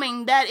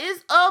coming that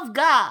is of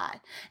God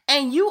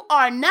and you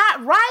are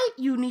not right,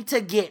 you need to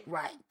get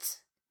right.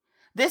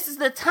 This is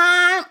the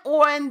time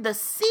or in the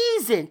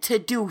season to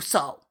do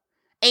so.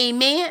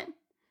 Amen.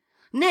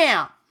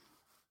 Now,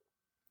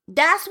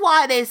 that's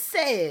why they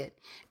said,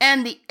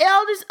 and the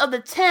elders of the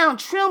town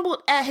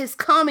trembled at his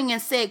coming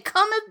and said,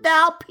 cometh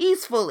thou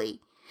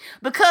peacefully?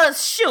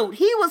 Because shoot,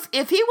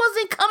 if he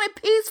wasn't coming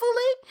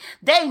peacefully,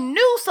 they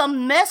knew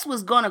some mess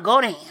was going to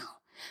go down.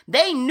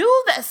 They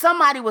knew that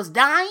somebody was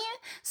dying.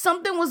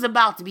 Something was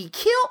about to be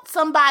killed.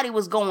 Somebody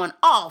was going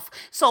off.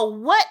 So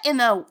what in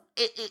the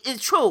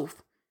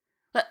truth?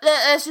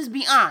 Let's just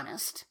be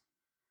honest.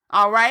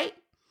 All right.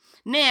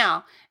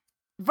 Now,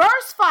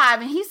 verse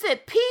 5, and he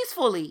said,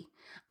 peacefully,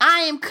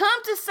 I am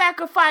come to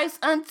sacrifice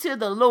unto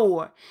the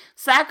Lord.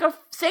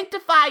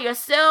 Sanctify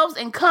yourselves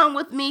and come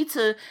with me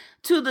to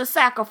the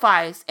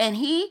sacrifice. And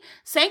he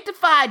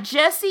sanctified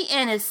Jesse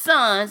and his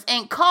sons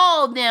and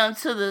called them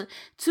to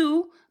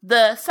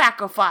the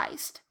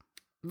sacrifice.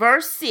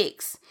 Verse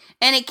 6,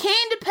 and it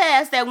came to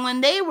pass that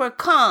when they were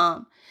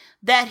come,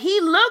 that he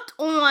looked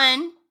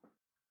on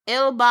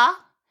Elba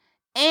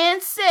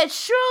and said,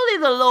 surely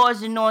the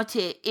Lord's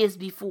anointed is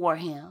before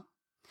him.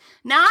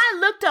 Now I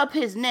looked up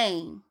his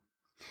name,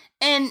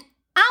 and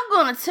I'm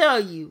going to tell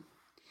you,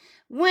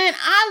 when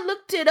I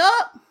looked it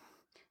up,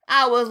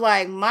 I was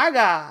like, my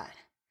God,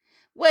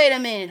 wait a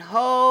minute,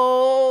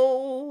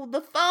 hold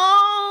the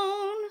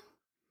phone.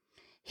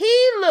 He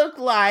looked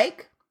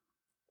like,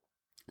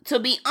 to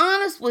be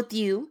honest with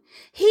you,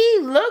 he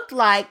looked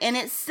like, and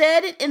it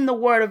said it in the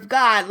word of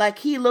God, like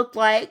he looked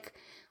like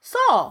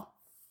Saul.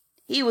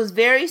 He was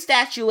very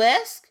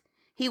statuesque.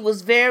 He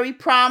was very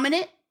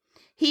prominent.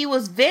 He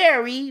was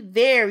very,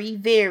 very,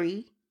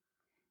 very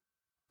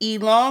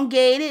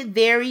elongated,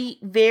 very,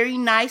 very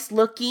nice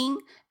looking,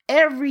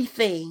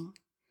 everything.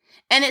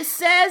 And it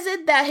says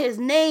it that his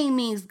name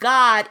means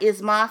God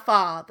is my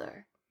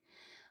father.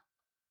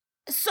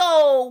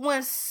 So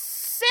when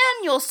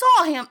Samuel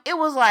saw him, it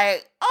was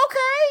like,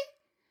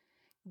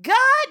 okay,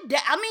 God,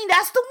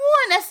 that's the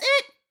one. That's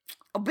it.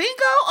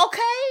 Bingo.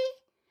 Okay.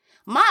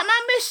 My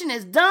mission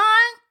is done.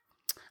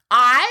 All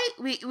right,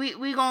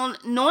 we gonna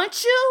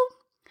anoint you,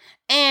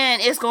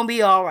 and it's gonna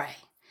be all right.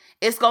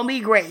 It's gonna be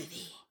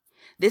gravy.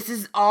 This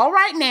is all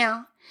right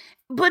now.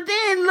 But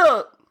then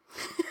look,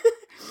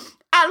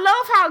 I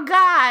love how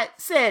God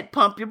said,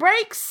 pump your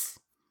brakes.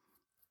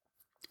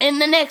 In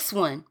the next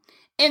one,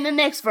 in the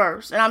next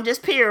verse, and I'm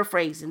just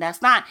paraphrasing.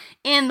 That's not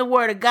in the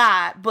word of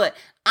God, but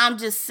I'm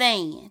just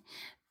saying.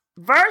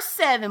 Verse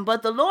 7,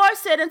 but the Lord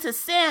said unto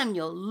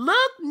Samuel,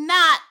 look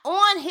not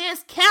on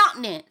his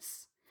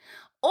countenance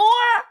or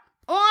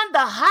on the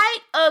height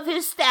of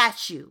his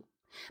statue,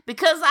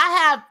 because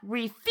I have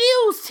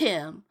refused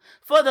him.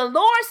 For the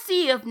Lord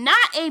seeth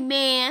not a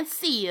man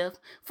seeth,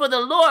 for the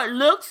Lord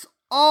looks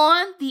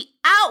on the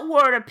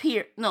outward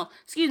appearance.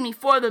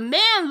 For the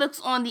man looks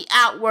on the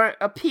outward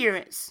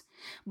appearance,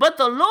 but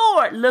the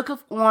Lord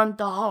looketh on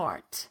the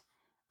heart.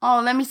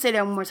 Oh, let me say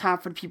that one more time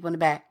for the people in the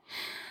back.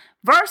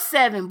 Verse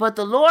 7, but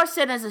the Lord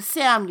said unto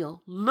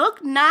Samuel,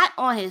 look not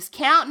on his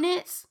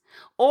countenance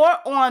or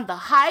on the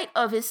height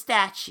of his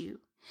stature,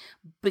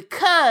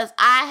 because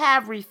I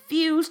have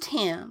refused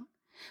him.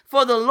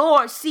 For the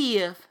Lord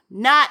seeth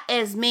not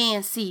as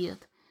man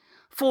seeth,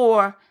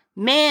 for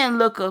man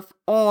looketh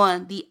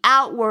on the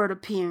outward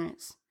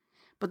appearance,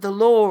 but the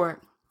Lord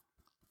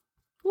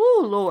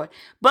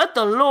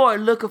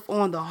looketh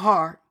on the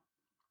heart.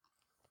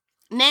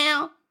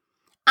 Now,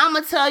 I'm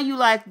going to tell you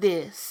like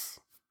this.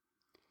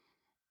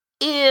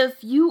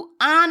 If you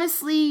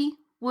honestly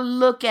will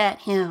look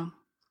at him,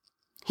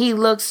 he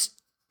looks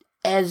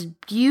as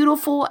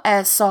beautiful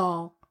as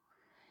Saul,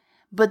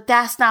 but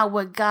that's not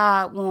what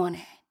God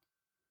wanted.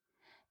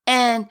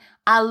 And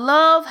I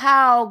love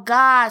how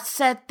God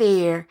sat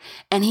there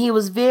and he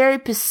was very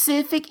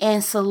specific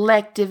and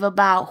selective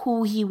about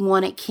who he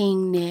wanted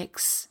king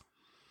next.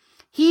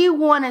 He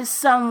wanted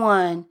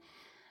someone,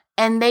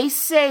 and they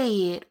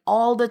say it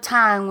all the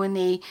time when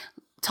they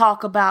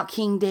talk about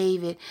King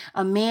David,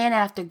 a man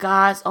after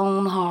God's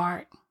own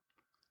heart.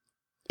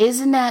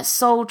 Isn't that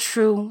so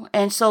true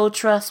and so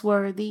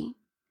trustworthy?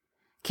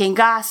 Can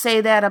God say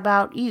that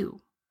about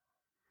you?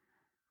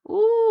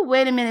 Ooh,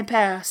 wait a minute,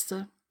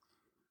 Pastor.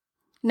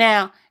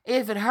 Now,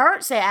 if it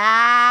hurts, say,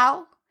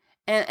 ow,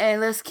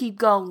 and let's keep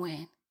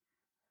going.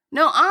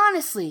 No,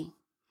 honestly,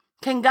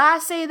 can God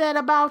say that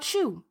about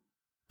you?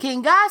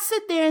 Can God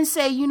sit there and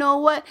say, you know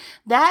what?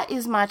 That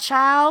is my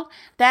child.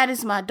 That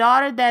is my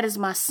daughter. That is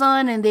my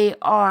son. And they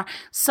are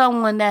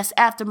someone that's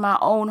after my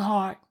own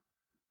heart.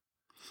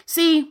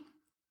 See,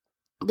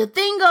 the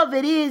thing of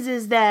it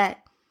is that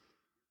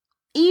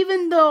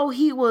even though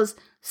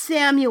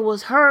Samuel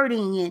was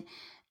hurting and,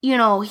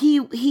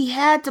 he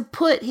had to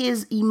put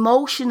his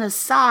emotion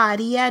aside.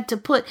 He had to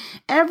put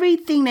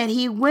everything that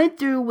he went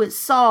through with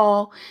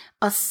Saul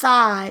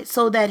aside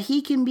so that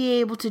he can be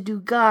able to do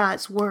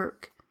God's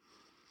work.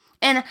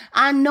 And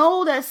I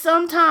know that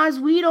sometimes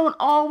we don't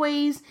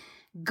always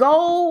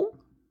go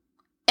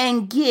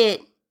and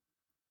get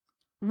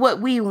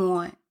what we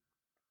want.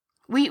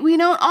 We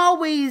don't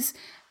always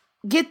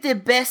get the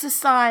best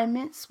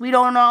assignments. We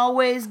don't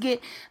always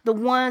get the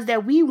ones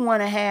that we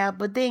want to have.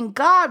 But then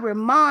God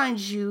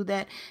reminds you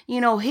that,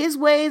 his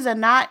ways are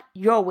not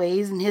your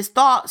ways and his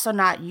thoughts are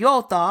not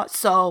your thoughts.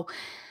 So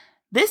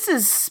this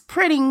is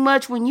pretty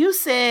much when you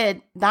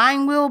said,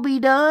 thine will be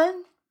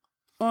done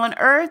on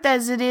earth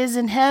as it is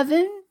in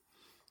heaven.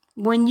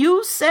 When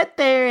you sat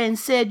there and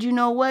said, you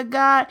know what,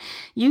 God,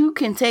 you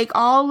can take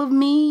all of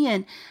me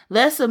and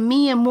less of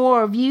me and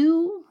more of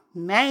you,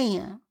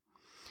 man.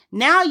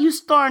 Now you're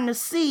starting to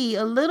see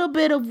a little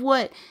bit of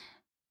what,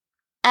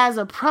 as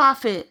a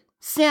prophet,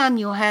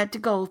 Samuel had to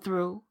go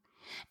through.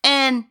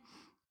 And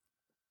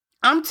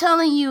I'm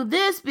telling you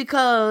this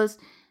because,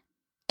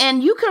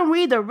 and you can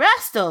read the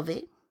rest of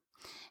it.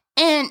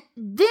 And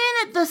then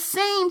at the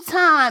same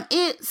time,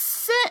 it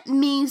sent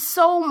me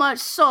so much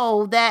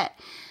so that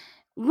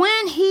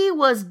when he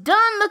was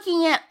done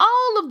looking at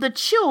all of the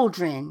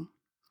children,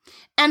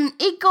 and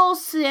it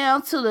goes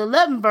down to the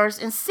 11th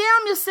verse, and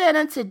Samuel said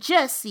unto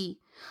Jesse,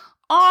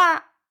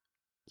 are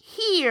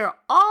here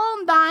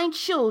all thine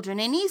children?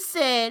 And he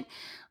said,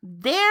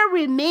 there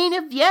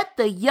remaineth yet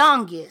the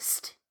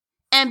youngest,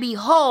 and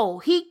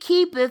behold, he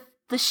keepeth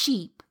the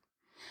sheep.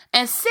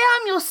 And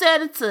Samuel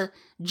said unto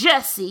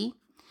Jesse,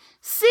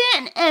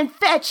 send and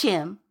fetch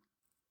him,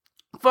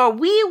 for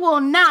we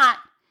will not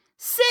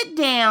sit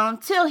down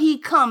till he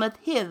cometh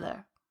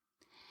hither.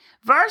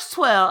 Verse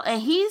 12,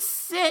 and he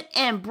sent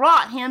and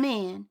brought him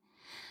in.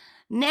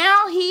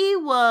 Now he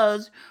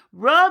was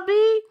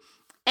ruddy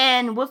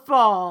and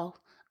withal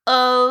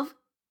to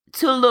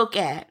look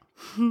at.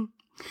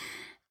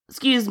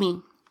 Excuse me.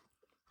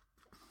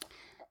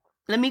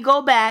 Let me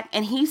go back.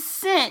 And he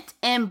sent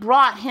and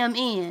brought him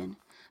in.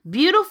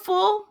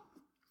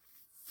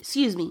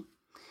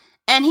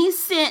 And he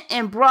sent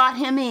and brought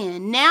him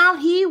in. Now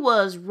he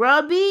was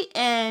ruddy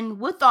and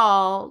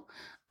withal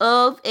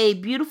of a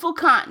beautiful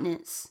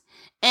countenance,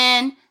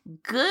 and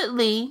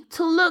goodly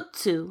to look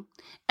to.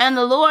 And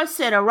the Lord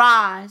said,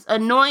 arise,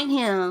 anoint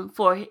him,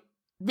 for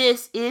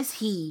this is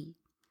he.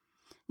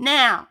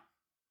 Now,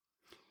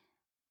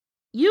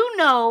 you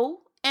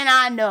know, and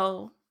I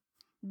know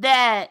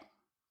that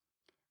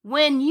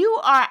when you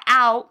are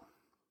out,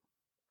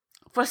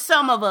 for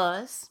some of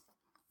us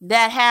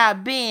that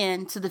have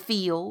been to the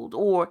field,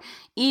 or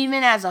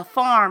even as a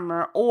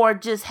farmer, or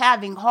just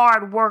having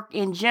hard work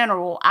in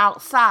general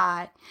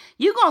outside,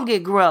 you're going to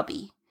get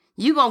grubby.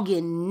 You're going to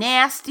get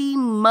nasty,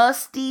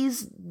 musty,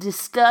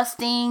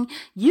 disgusting.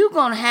 You're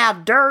going to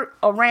have dirt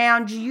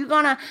around you. You're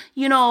going to,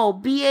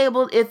 be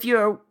able, if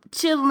you're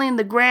tilling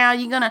the ground,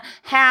 you're going to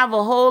have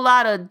a whole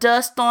lot of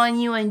dust on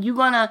you, and you're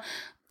going to,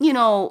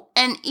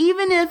 and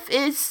even if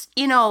it's,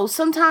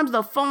 sometimes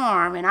the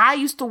farm, and I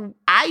used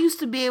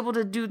to be able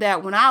to do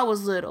that when I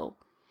was little.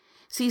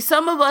 See,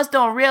 some of us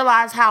don't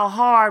realize how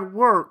hard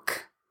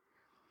work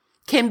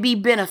can be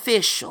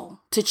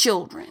beneficial to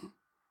children.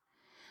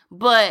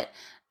 But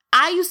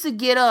I used to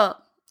get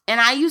up and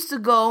I used to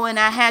go and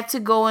I had to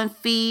go and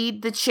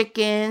feed the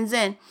chickens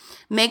and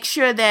make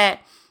sure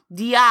that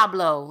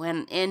Diablo,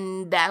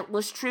 and that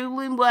was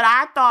truly what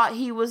I thought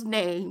he was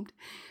named.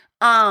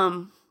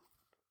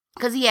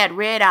 Because he had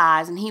red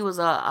eyes and he was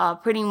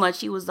pretty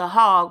much he was a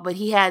hog, but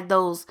he had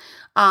those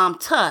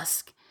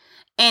tusks.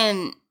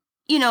 And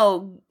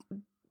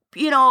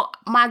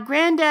my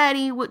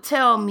granddaddy would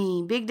tell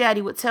me, Big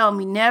Daddy would tell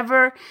me,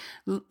 never,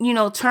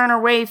 turn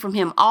away from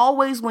him.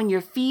 Always when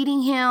you're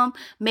feeding him,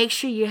 make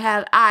sure you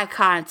have eye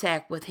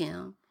contact with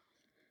him.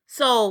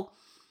 So,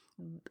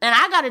 and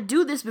I got to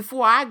do this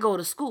before I go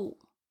to school.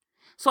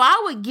 So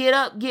I would get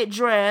up, get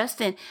dressed,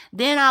 and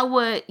then I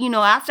would,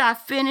 after I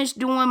finished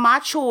doing my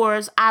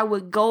chores, I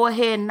would go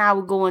ahead and I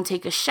would go and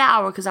take a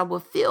shower because I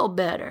would feel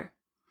better.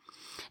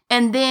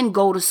 And then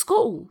go to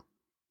school.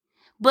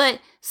 But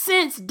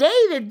since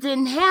David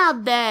didn't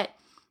have that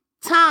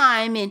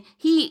time, and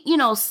he,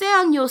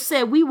 Samuel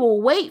said we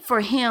will wait for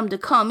him to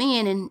come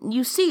in, and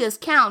you see his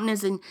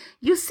countenance and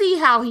you see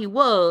how he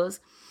was.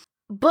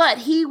 But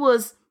he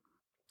was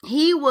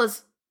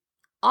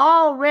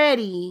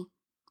already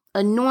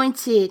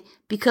anointed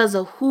because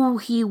of who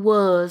he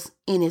was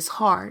in his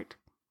heart.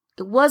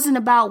 It wasn't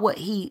about what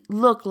he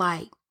looked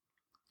like.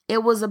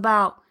 It was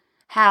about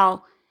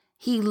how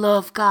he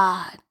loved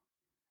God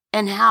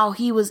and how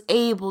he was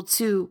able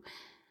to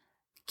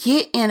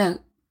get in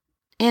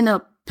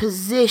a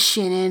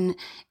position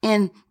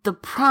and the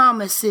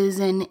promises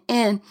and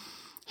in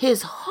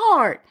his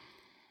heart,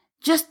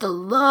 just the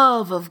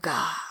love of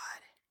God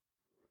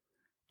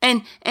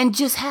and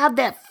just have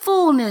that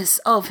fullness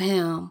of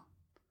him.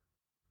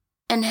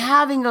 And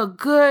having a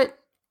good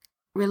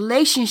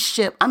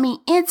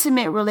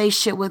intimate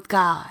relationship with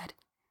God.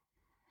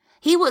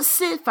 He would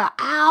sit for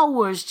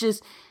hours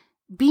just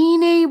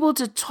being able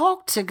to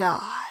talk to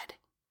God.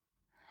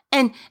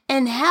 And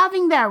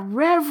having that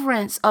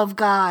reverence of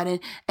God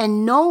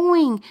and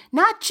knowing,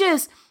 not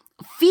just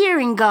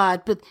fearing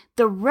God, but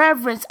the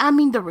reverence,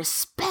 the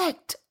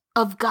respect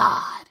of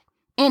God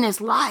in his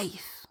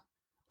life,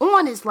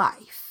 on his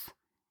life.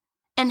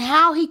 And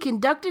how he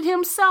conducted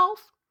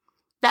himself.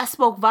 That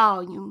spoke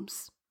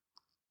volumes.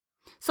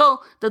 So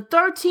the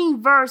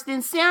 13th verse,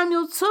 then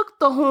Samuel took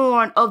the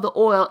horn of the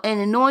oil and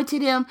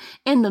anointed him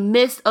in the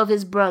midst of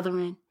his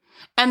brethren.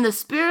 And the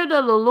Spirit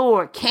of the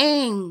Lord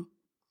came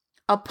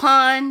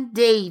upon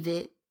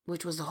David,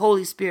 which was the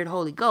Holy Spirit,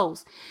 Holy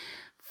Ghost,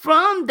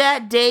 from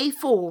that day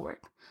forward.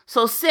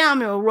 So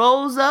Samuel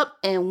rose up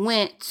and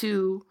went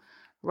to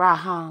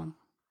Raham.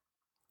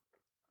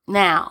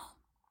 Now,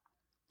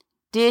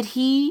 did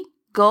he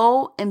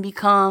go and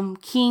become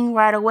king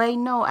right away?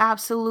 No,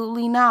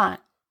 absolutely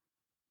not.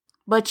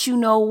 But you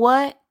know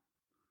what?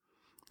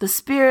 The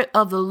Spirit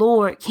of the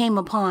Lord came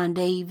upon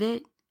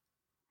David.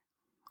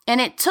 And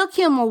it took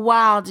him a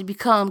while to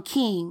become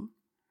king.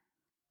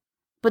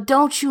 But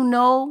don't you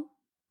know?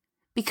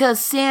 Because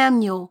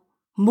Samuel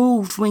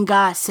moved when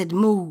God said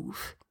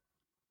move.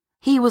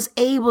 He was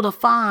able to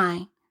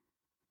find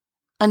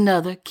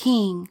another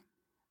king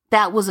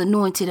that was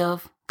anointed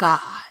of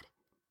God.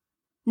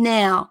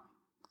 Now,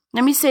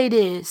 let me say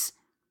this.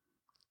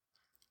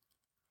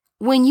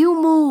 When you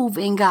move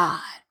in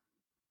God,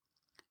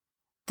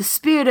 the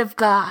Spirit of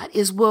God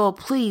is well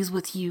pleased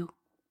with you.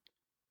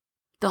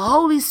 The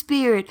Holy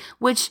Spirit,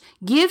 which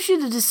gives you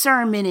the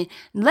discernment and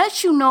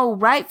lets you know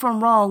right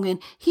from wrong,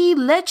 and he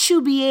lets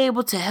you be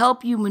able to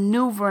help you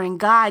maneuver and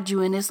guide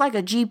you. And it's like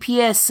a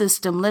GPS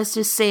system. Let's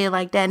just say it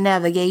like that,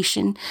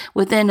 navigation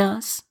within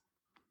us,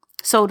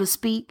 so to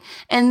speak.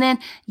 And then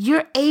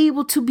you're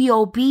able to be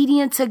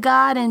obedient to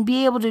God and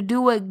be able to do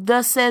what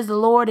thus says the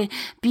Lord and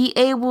be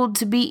able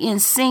to be in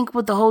sync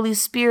with the Holy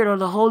Spirit or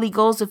the Holy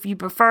Ghost if you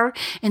prefer.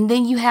 And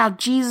then you have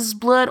Jesus'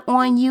 blood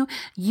on you.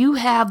 You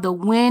have the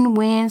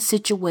win-win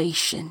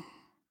situation.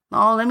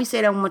 Oh, let me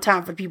say that one more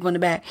time for people in the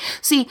back.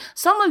 See,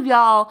 some of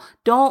y'all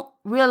don't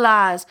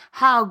realize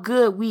how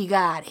good we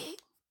got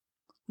it.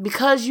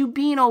 Because you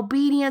being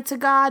obedient to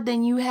God,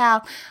 then you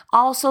have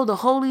also the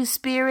Holy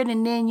Spirit,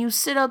 and then you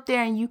sit up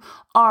there and you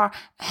are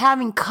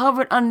having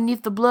covered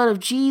underneath the blood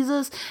of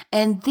Jesus.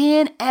 And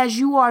then as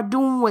you are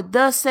doing what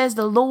thus says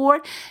the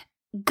Lord,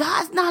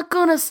 God's not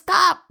going to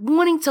stop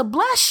wanting to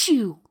bless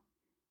you,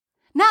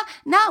 not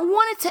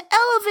wanting to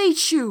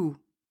elevate you.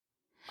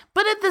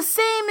 But at the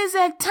same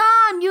exact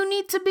time, you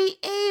need to be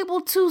able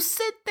to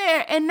sit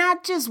there and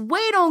not just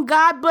wait on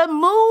God, but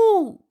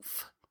move.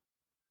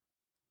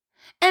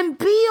 And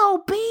be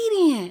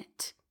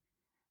obedient.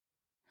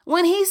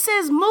 When he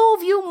says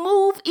move, you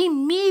move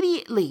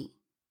immediately.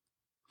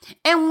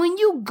 And when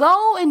you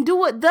go and do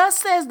what thus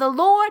says the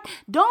Lord,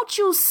 don't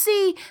you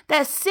see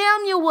that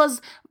Samuel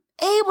was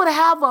able to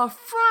have a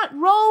front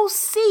row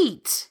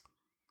seat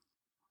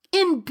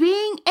in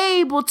being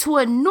able to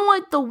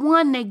anoint the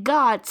one that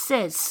God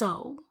said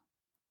so?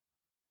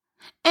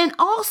 And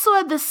also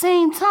at the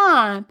same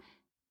time,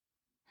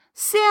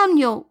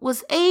 Samuel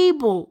was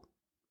able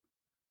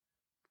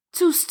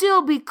to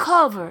still be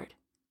covered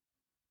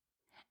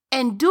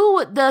and do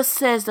what thus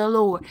says the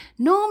Lord.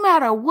 No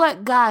matter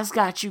what, God's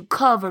got you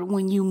covered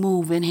when you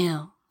move in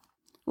him.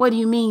 What do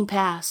you mean,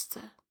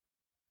 Pastor?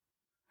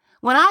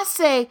 When I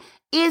say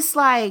it's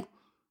like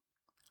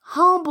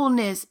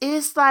humbleness,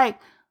 it's like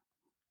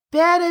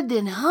better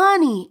than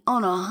honey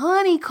on a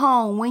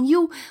honeycomb. When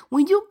you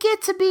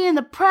get to be in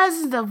the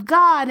presence of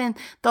God and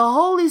the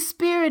Holy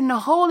Spirit and the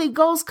Holy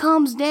Ghost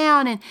comes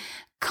down and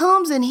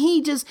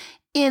he just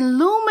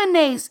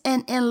illuminates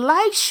and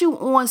enlightens you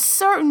on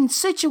certain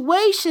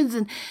situations,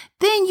 and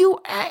then you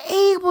are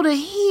able to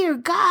hear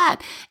God.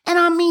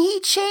 And he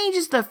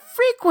changes the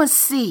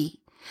frequency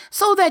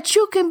so that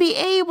you can be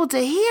able to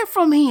hear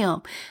from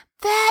him.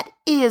 That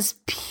is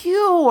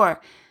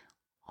pure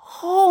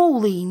holiness.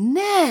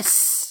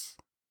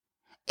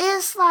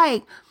 It's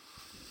like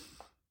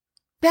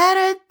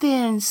better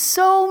than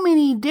so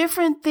many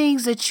different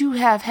things that you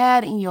have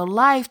had in your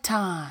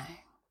lifetime.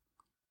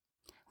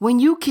 When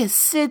you can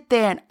sit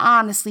there and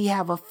honestly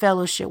have a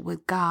fellowship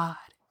with God.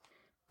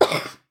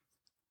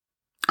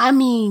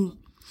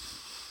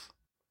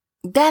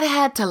 That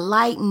had to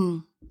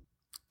lighten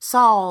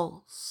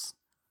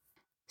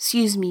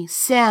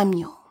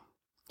Samuel.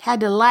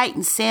 Had to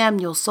lighten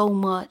Samuel so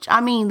much.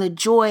 The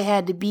joy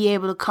had to be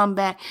able to come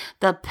back.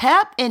 The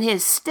pep in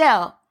his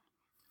step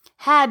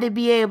had to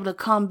be able to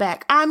come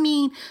back.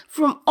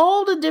 From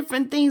all the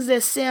different things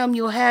that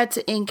Samuel had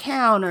to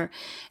encounter,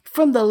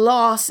 from the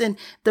loss and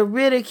the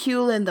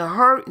ridicule and the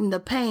hurt and the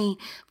pain,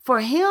 for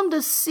him to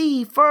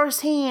see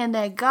firsthand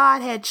that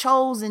God had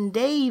chosen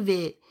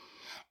David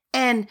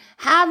and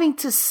having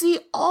to see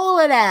all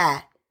of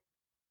that,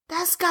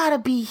 that's gotta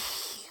be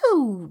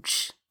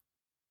huge.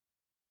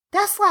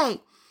 That's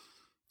like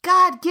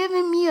God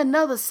giving me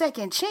another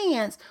second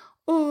chance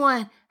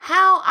on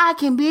how I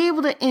can be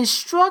able to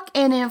instruct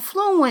and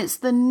influence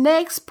the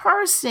next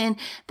person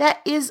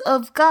that is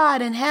of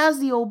God and has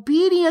the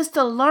obedience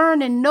to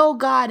learn and know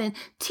God and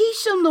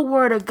teach them the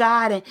word of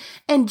God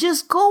and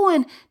just go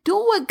and do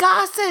what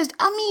God says.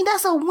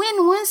 That's a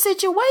win-win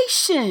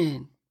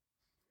situation.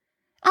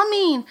 I'm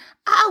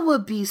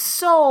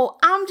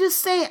just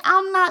saying,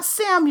 I'm not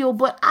Samuel,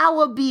 but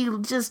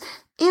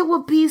it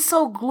would be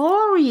so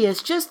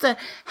glorious just to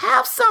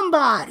have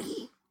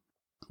somebody,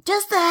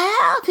 just to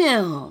have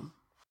him.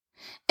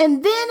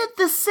 And then at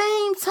the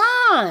same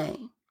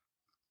time,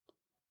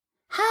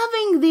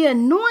 having the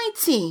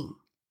anointing.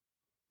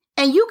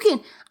 And you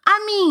can,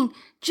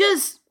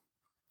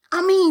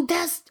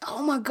 that's,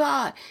 oh my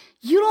God.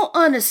 You don't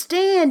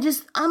understand.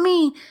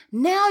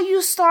 Now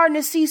you're starting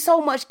to see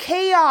so much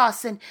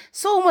chaos and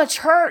so much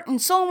hurt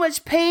and so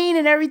much pain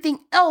and everything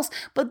else.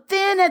 But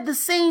then at the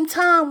same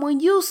time, when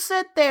you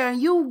sit there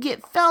and you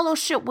get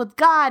fellowship with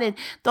God and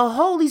the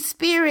Holy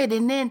Spirit,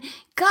 and then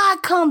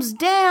God comes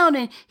down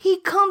and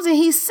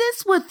he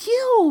sits with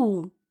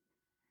you.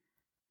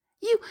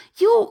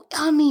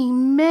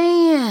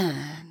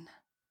 Man,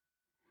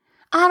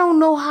 I don't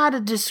know how to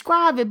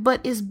describe it,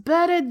 but it's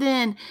better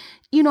than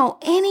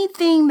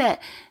anything that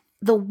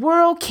the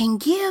world can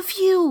give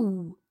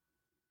you.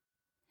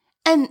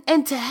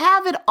 And to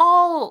have it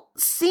all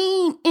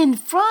seen in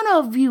front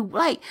of you,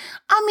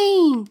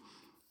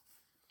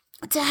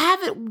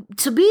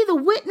 to be the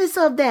witness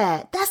of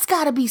that's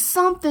gotta be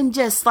something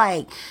just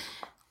like,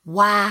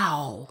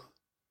 wow.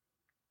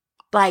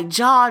 Like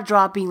jaw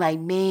dropping,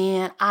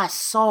 man, I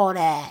saw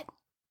that.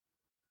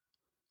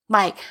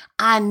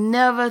 I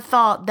never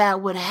thought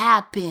that would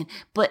happen,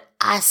 but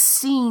I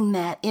seen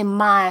that in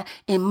my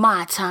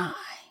time.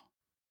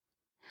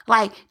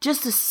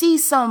 Just to see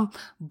some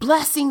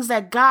blessings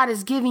that God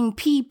is giving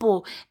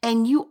people,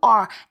 and you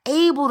are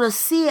able to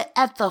see it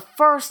at the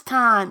first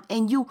time,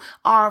 and you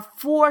are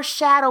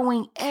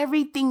foreshadowing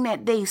everything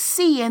that they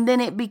see, and then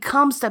it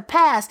becomes to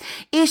pass.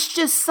 It's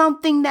just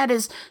something that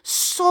is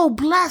so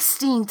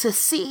blessing to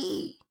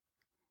see.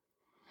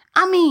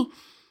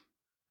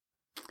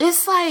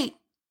 It's like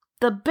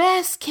the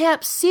best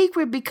kept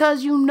secret,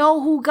 because you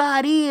know who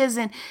God is,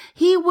 and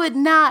he would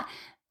not,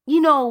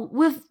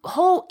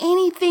 withhold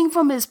anything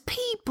from his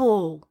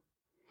people.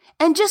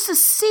 And just to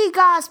see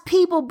God's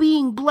people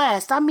being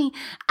blessed,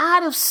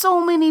 out of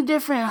so many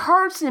different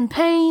hurts and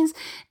pains,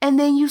 and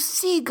then you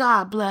see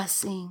God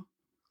blessing.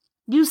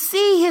 You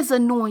see his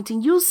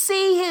anointing. You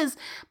see his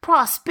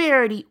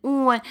prosperity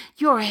on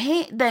your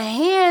hand, the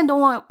hand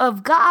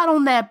of God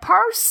on that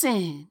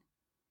person.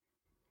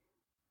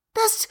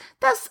 That's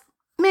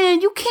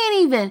man, you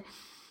can't even,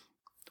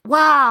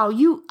 wow,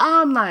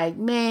 I'm like,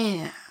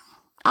 man,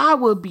 I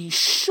would be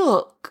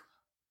shook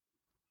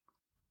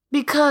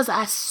because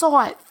I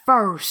saw it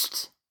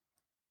first.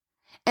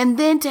 And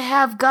then to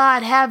have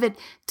God have it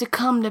to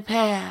come to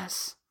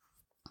pass.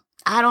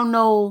 I don't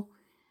know.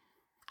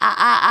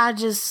 I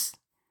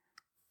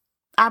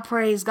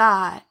praise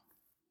God.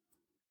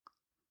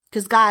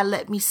 Because God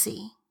let me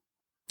see.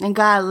 And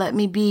God let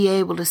me be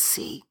able to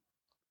see.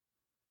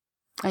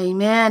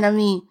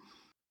 Amen.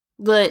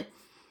 But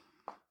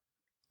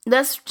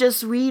let's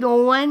just read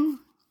on.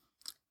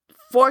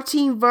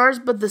 14th verse,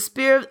 but the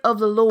Spirit of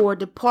the Lord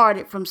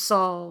departed from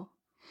Saul,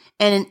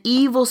 and an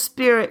evil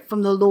spirit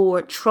from the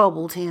Lord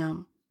troubled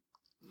him.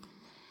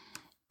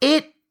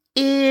 It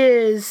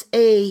is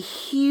this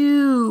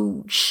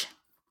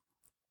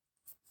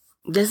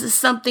is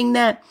something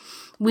that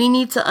we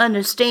need to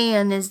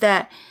understand, is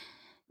that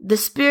the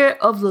Spirit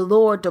of the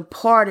Lord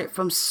departed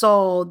from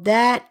Saul.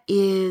 That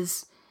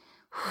is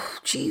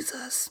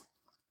Jesus.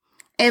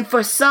 And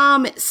for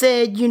some, it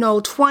said,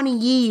 20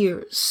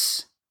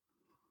 years.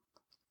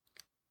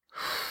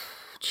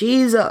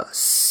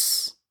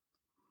 Jesus.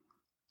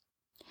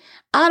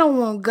 I don't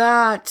want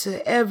God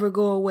to ever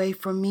go away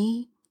from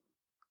me.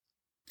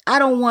 I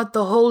don't want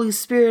the Holy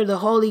Spirit, the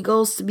Holy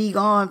Ghost to be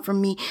gone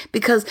from me,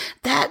 because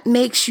that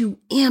makes you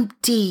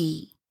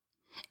empty.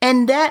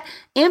 And that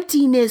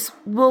emptiness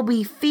will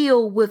be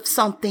filled with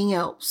something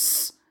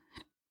else.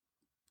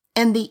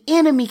 And the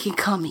enemy can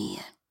come in.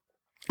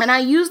 And I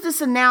use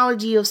this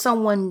analogy of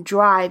someone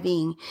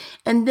driving,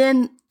 and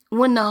then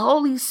when the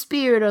Holy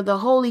Spirit or the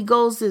Holy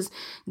Ghost is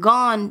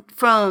gone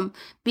from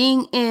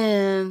being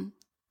in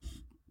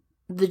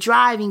the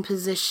driving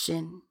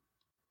position,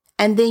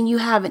 and then you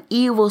have an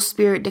evil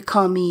spirit to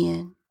come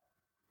in.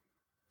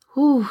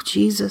 Ooh,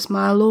 Jesus,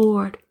 my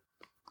Lord.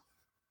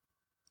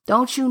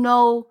 Don't you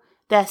know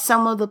that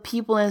some of the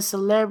people and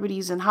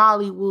celebrities in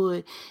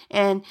Hollywood,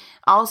 and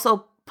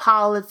also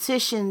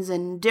politicians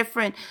and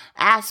different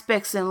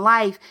aspects in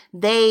life,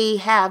 they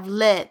have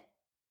let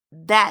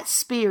that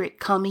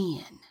spirit come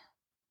in?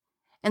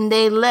 And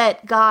they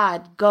let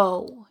God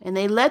go, and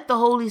they let the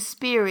Holy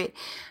Spirit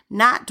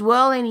not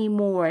dwell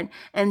anymore,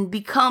 and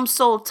become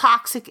so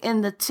toxic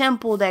in the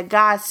temple that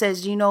God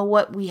says, you know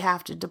what, we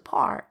have to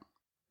depart.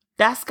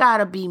 That's got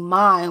to be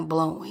mind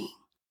blowing.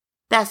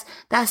 That's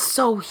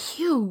so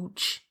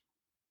huge.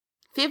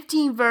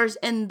 15th verse,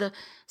 and the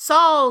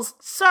Saul's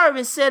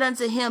servant said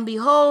unto him,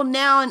 behold,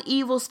 now an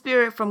evil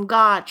spirit from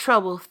God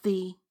troubleth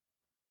thee,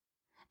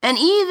 and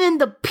even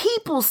the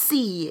people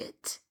see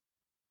it.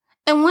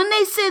 And when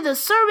they said,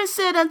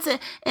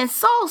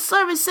 Saul's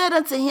servant said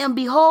unto him,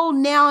 behold,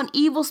 now an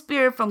evil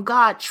spirit from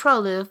God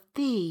troubleth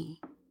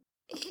thee.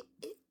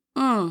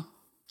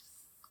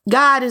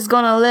 God is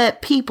going to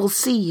let people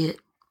see it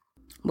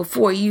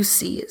before you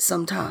see it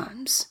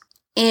sometimes.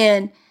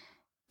 And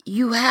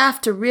you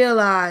have to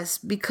realize,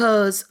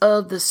 because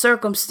of the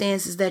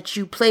circumstances that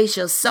you place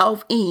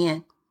yourself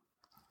in,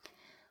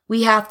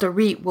 we have to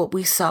reap what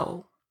we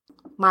sow.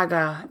 My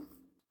God.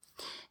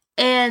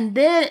 And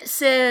then it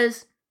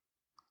says,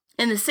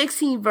 in the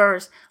 16th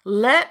verse,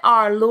 let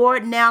our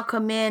Lord now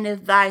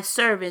commandeth thy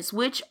servants,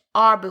 which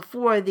are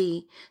before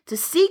thee, to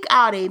seek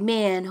out a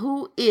man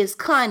who is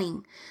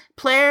cunning,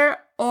 player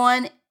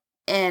on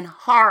an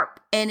harp,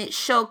 and it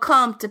shall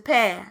come to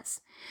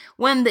pass,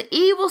 when the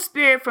evil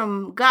spirit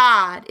from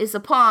God is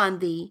upon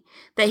thee,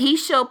 that he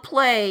shall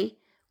play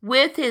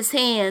with his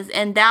hands,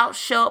 and thou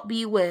shalt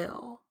be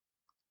well.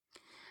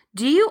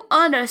 Do you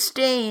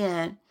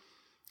understand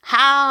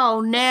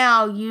how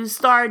now you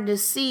starting to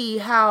see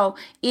how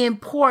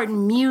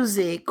important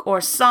music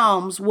or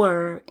psalms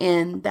were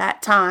in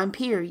that time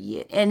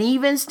period? And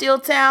even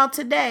still now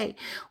today,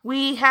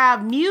 we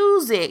have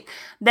music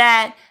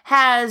that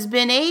has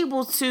been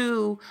able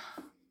to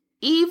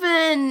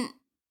even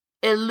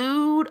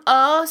elude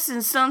us.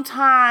 And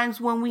sometimes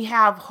when we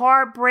have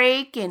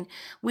heartbreak, and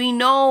we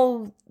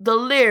know the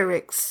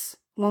lyrics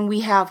when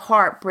we have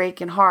heartbreak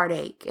and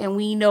heartache, and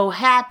we know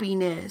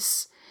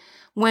happiness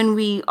when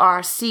we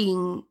are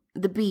seeing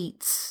the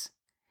beats.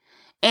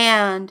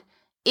 And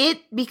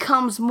it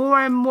becomes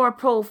more and more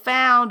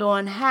profound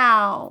on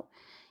how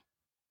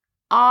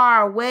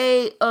our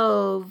way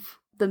of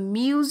the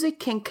music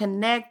can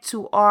connect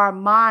to our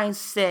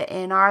mindset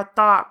and our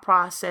thought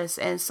process.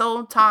 And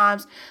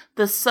sometimes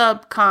the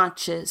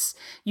subconscious,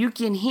 you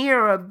can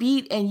hear a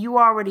beat and you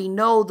already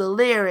know the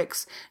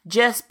lyrics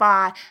just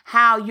by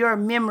how your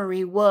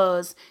memory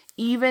was,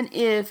 even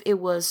if it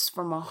was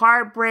from a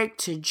heartbreak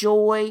to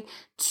joy,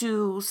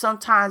 to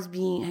sometimes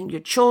being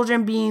your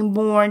children being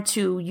born,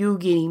 to you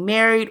getting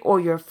married, or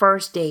your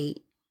first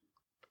date,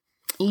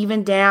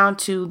 even down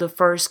to the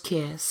first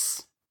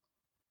kiss.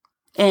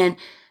 And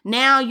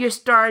now you're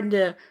starting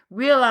to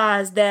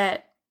realize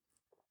that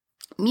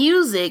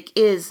music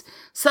is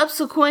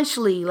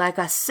subsequently, like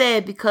I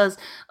said, because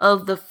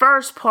of the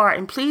first part.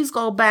 And please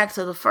go back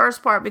to the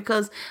first part,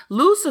 because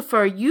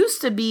Lucifer used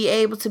to be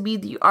able to be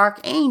the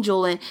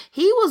archangel, and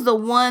he was the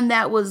one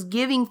that was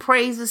giving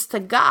praises to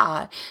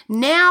God.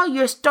 Now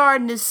you're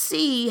starting to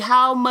see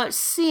how much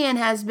sin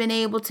has been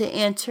able to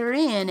enter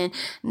in. And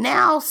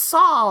now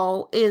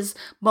Saul is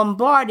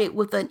bombarded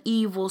with an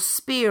evil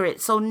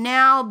spirit. So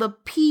now the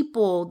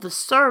people, the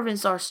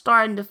servants, are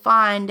starting to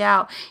find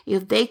out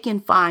if they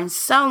can find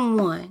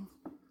someone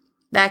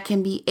that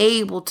can be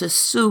able to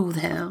soothe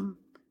him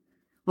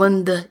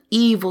when the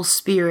evil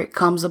spirit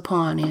comes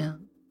upon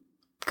him.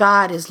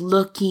 God is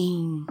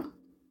looking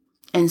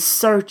and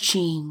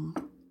searching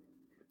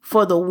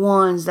for the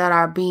ones that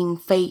are being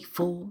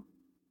faithful.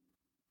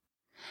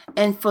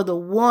 And for the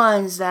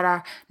ones that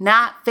are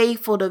not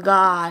faithful to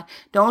God,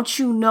 don't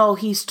you know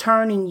he's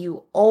turning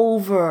you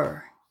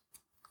over?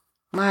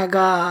 My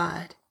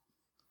God.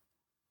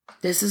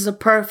 This is a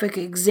perfect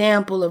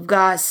example of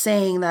God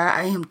saying that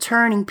I am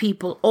turning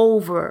people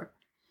over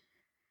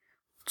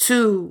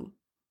to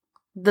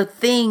the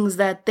things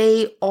that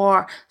they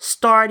are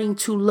starting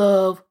to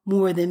love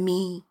more than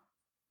me.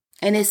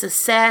 And it's a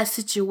sad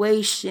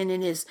situation,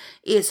 and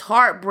it's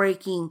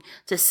heartbreaking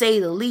to say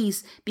the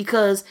least,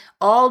 because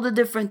all the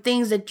different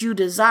things that you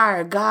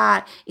desire,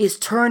 God is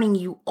turning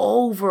you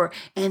over,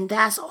 and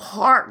that's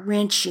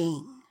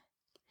heart-wrenching.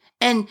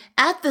 And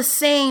at the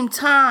same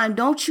time,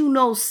 don't you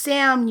know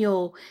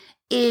Samuel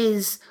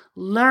is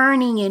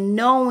learning and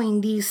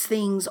knowing these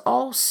things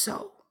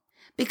also?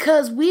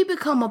 Because we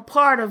become a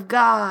part of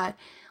God.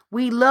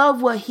 We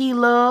love what he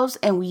loves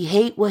and we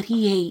hate what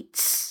he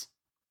hates.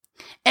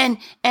 And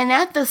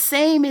at the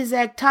same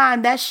exact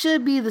time, that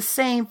should be the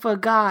same for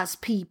God's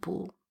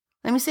people.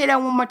 Let me say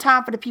that one more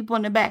time for the people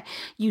in the back.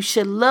 You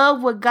should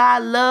love what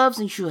God loves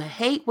and you should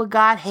hate what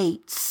God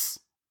hates.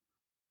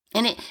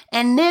 And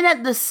then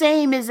at the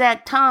same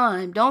exact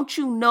time, don't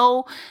you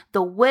know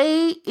the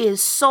way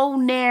is so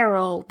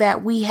narrow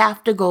that we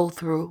have to go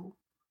through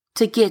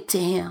to get to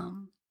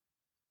him.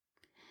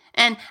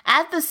 And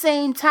at the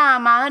same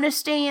time, I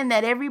understand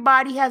that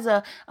everybody has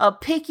a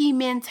picky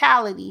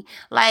mentality.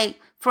 Like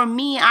for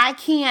me, I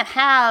can't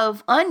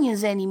have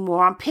onions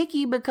anymore. I'm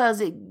picky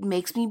because it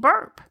makes me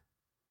burp.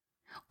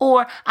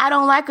 Or I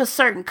don't like a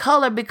certain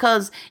color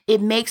because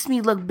it makes me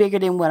look bigger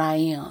than what I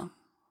am.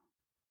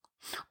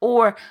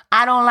 Or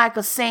I don't like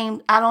a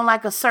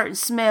certain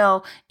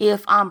smell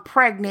if I'm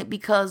pregnant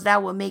because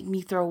that would make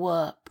me throw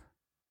up.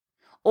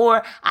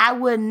 Or I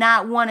would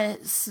not want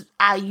to,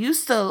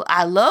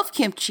 I love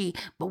kimchi,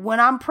 but when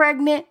I'm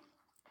pregnant,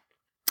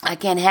 I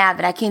can't have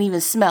it. I can't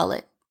even smell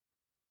it.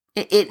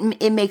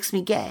 It makes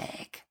me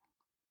gag.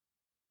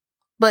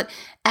 But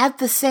at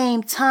the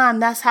same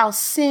time, that's how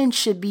sin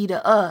should be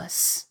to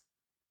us.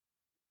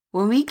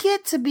 When we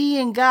get to be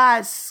in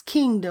God's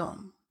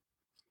kingdom,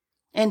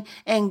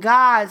 and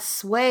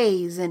God's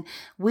ways, and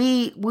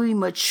we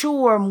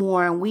mature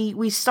more, and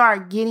we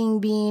start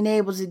being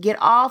able to get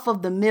off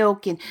of the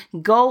milk and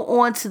go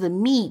on to the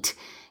meat.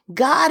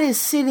 God is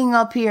sitting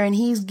up here and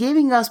he's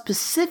giving us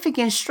specific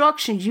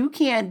instructions. You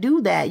can't do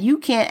that. You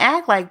can't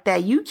act like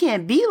that. You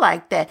can't be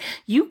like that.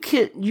 You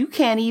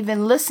can't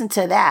even listen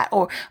to that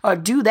or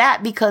do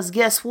that, because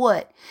guess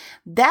what?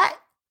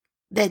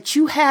 That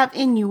you have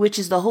in you, which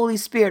is the Holy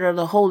Spirit or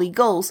the Holy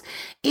Ghost,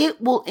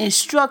 it will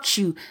instruct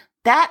you.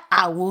 That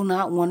I will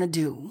not want to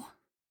do,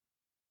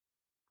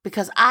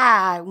 because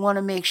I want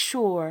to make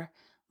sure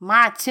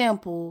my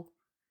temple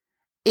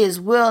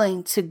is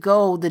willing to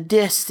go the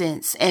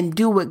distance and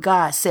do what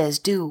God says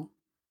do.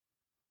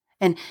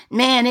 And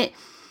man,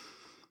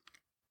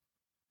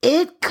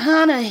 it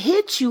kind of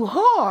hits you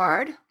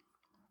hard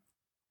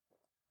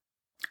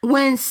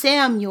when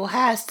Samuel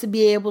has to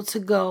be able to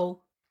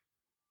go.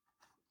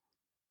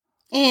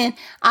 And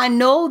I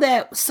know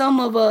that some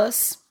of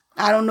us,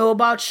 I don't know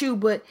about you,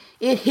 but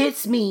it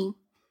hits me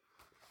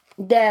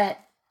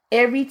that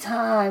every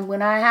time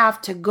when I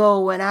have to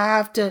go and I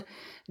have to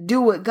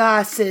do what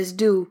God says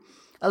do,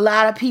 a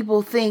lot of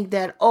people think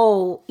that,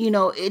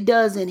 it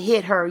doesn't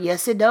hit her.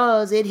 Yes, it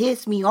does. It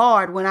hits me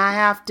hard when I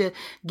have to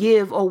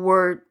give a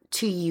word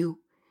to you,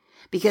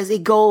 because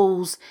it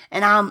goes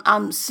and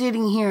I'm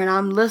sitting here and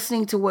I'm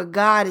listening to what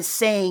God is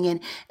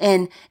saying,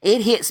 and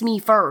it hits me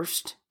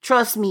first.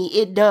 Trust me,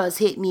 it does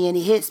hit me, and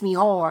it hits me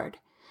hard.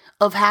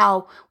 Of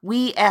how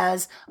we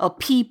as a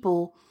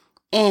people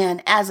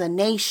and as a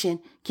nation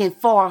can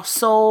fall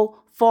so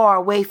far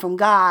away from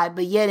God,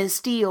 but yet and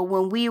still,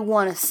 when we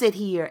want to sit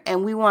here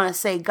and we want to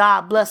say,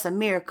 God bless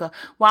America,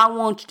 why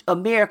won't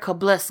America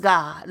bless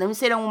God? Let me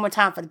say that one more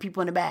time for the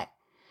people in the back.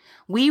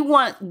 We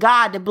want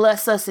God to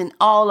bless us in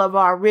all of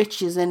our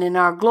riches and in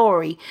our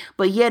glory,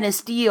 but yet and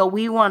still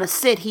we want to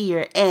sit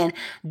here and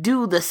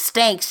do the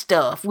stank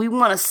stuff. We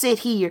want to sit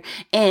here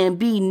and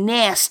be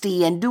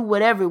nasty and do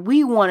whatever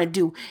we want to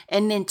do,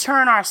 and then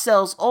turn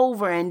ourselves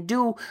over and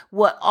do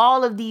what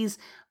all of these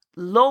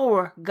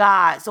lower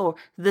gods or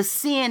the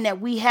sin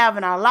that we have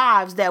in our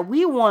lives that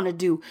we want to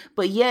do,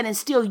 but yet and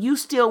still you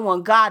still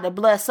want God to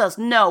bless us.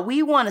 No,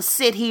 we want to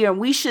sit here, and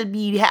we should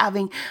be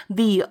having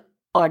the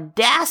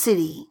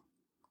audacity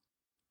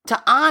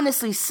to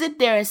honestly sit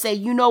there and say,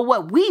 you know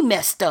what? We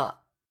messed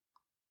up.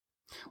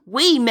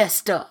 We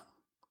messed up.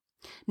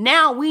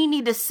 Now we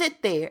need to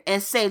sit there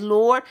and say,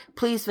 Lord,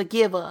 please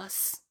forgive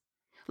us.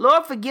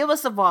 Lord, forgive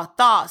us of our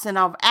thoughts and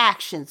our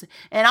actions,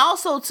 and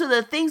also to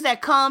the things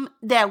that come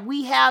that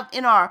we have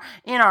in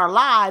our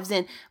lives,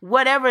 and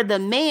whatever the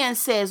man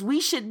says, we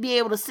should be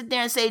able to sit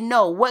there and say,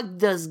 no, what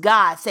does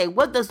God say?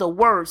 What does the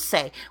word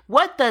say?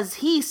 What does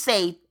he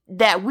say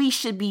that we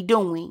should be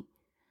doing?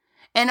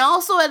 And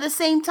also at the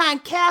same time,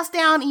 cast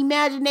down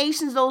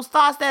imaginations, those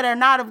thoughts that are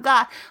not of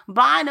God,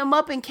 bind them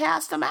up and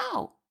cast them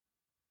out.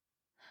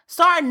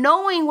 Start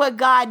knowing what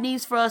God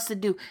needs for us to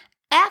do.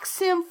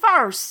 Ask him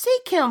first.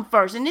 Seek him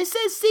first. And it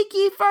says, seek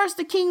ye first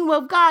the kingdom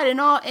of God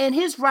and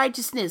his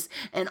righteousness,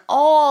 and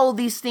all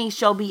these things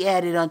shall be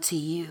added unto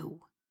you.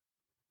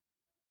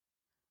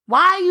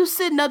 Why are you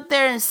sitting up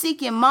there and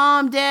seeking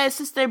mom, dad,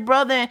 sister,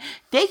 brother?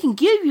 They can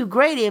give you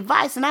great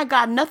advice, and I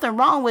got nothing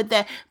wrong with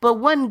that. But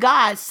when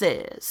God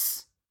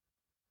says,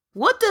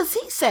 what does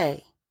he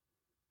say?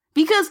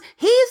 Because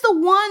he's the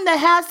one that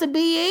has to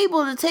be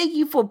able to take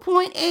you from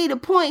point A to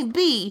point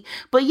B.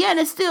 But yet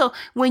and still,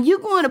 when you're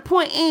going to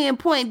point A and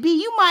point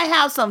B, you might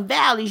have some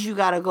valleys you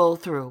got to go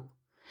through.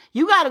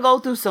 You got to go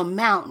through some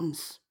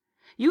mountains.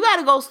 You got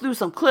to go through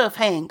some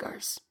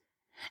cliffhangers.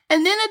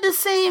 And then at the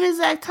same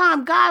exact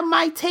time, God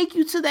might take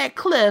you to that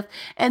cliff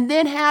and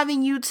then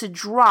having you to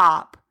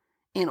drop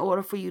in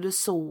order for you to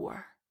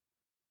soar.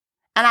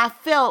 And I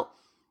felt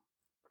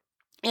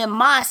in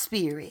my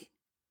spirit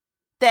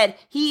that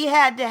he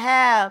had to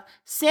have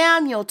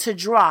Samuel to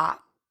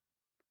drop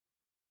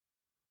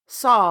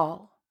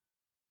Saul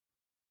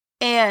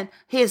and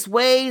his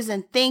ways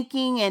and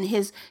thinking and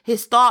his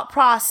thought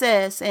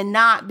process and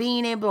not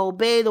being able to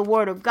obey the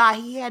word of God.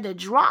 He had to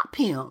drop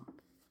him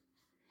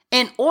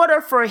in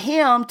order for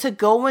him to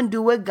go and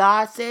do what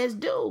God says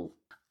do.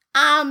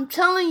 I'm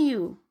telling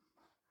you,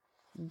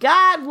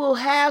 God will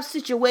have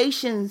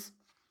situations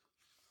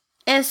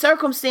and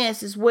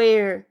circumstances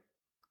where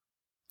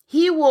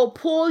he will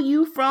pull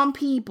you from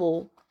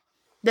people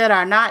that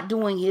are not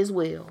doing his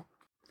will.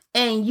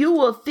 And you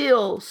will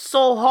feel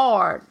so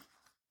hard,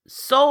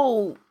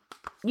 so,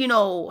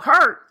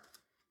 hurt.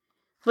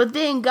 But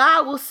then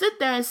God will sit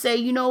there and say,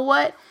 you know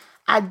what?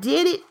 I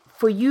did it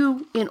for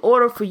you in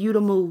order for you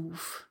to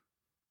move.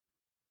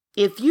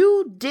 If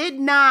you did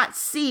not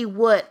see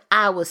what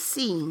I was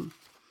seeing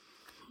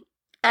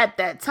at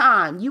that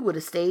time, you would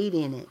have stayed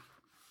in it.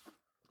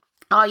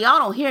 Oh, y'all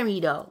don't hear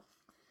me though.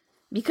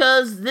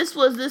 Because this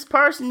was this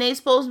person, they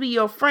supposed to be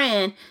your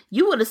friend,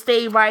 you would have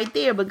stayed right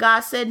there. But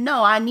God said,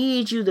 no, I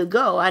need you to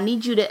go. I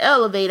need you to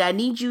elevate. I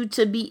need you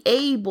to be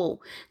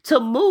able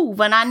to move.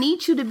 And I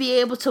need you to be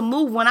able to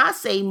move when I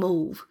say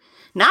move.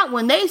 Not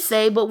when they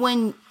say, but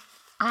when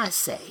I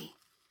say.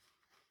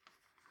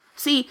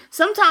 See,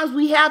 sometimes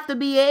we have to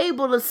be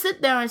able to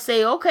sit there and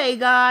say, okay,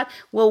 God,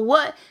 well,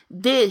 what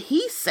did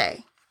he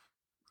say?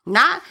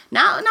 Not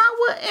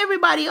what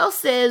everybody else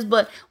says,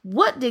 but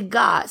what did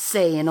God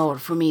say in order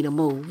for me to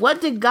move? What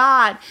did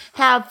God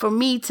have for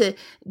me to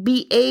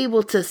be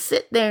able to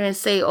sit there and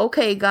say,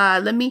 okay,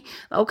 God,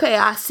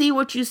 I see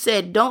what you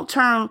said. Don't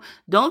turn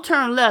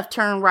left,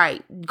 turn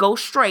right, go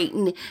straight.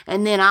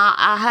 And then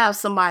I have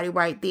somebody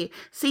right there.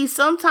 See,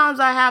 sometimes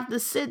I have to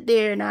sit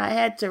there and I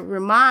had to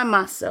remind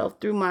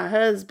myself through my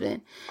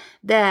husband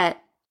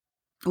that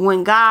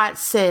when God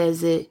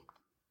says it,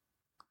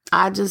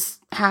 I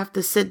just have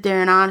to sit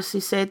there and honestly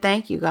say,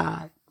 thank you,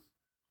 God.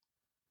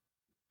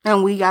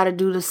 And we got to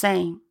do the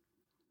same.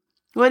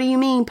 What do you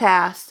mean,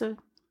 Pastor?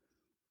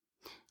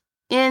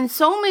 In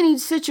so many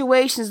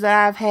situations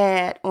that I've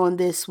had on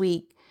this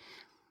week,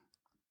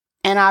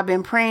 and I've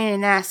been praying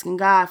and asking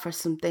God for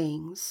some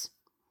things,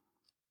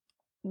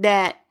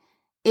 that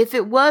if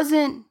it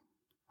wasn't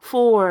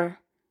for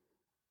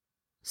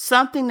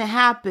something to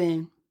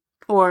happen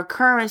or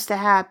occurrence to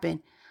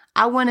happen,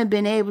 I wouldn't have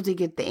been able to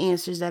get the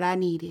answers that I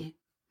needed.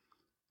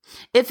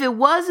 If it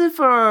wasn't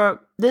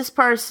for this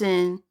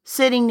person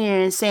sitting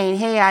there and saying,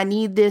 hey, I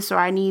need this or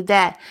I need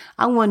that,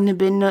 I wouldn't have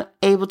been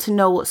able to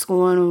know what's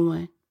going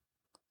on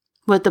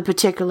with the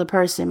particular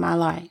person in my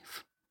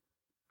life.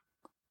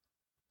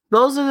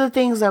 Those are the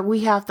things that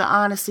we have to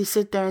honestly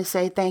sit there and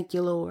say, thank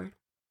you, Lord.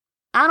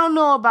 I don't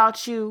know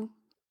about you,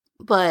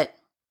 but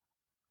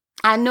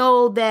I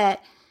know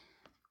that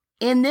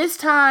in this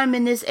time,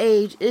 in this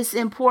age, it's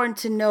important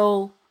to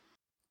know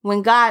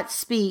when God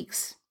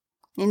speaks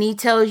and he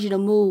tells you to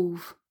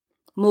move,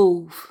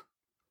 move.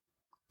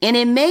 And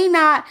it may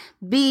not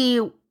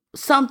be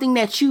something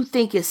that you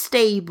think is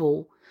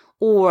stable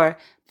or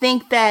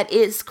think that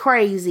it's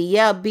crazy.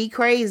 Yeah, be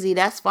crazy.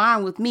 That's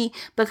fine with me,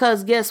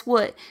 because guess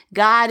what?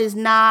 God is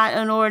not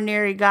an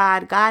ordinary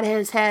God. God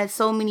has had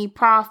so many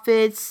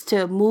prophets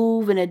to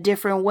move in a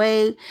different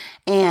way,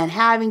 and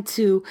having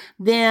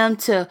them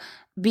to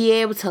be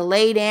able to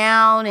lay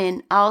down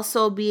and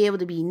also be able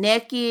to be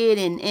naked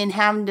and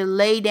having to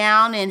lay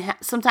down and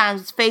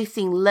sometimes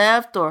facing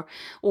left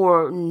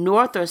or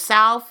north or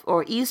south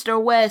or east or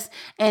west.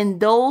 And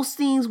those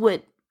things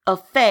would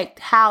affect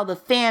how the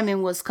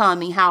famine was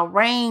coming, how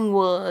rain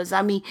was.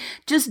 I mean,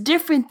 just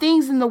different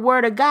things in the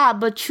word of God.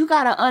 But you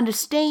got to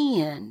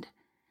understand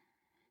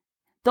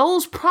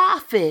those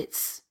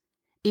prophets,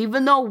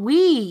 even though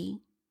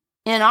we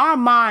in our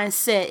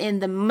mindset,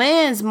 in the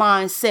man's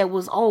mindset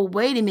was, oh,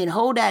 wait a minute,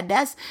 hold that.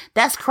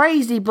 That's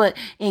crazy. But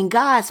in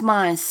God's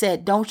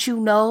mindset, don't you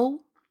know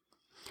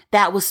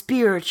that was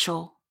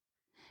spiritual?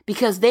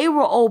 Because they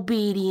were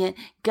obedient,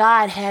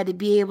 God had to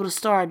be able to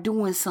start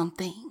doing some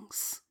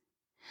things.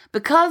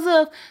 Because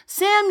of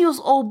Samuel's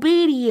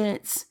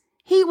obedience,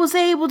 he was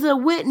able to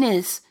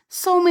witness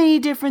so many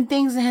different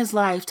things in his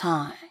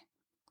lifetime.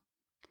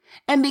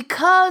 And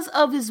because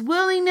of his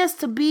willingness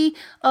to be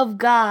of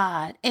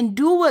God and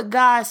do what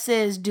God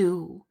says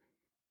do,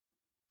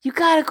 you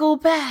got to go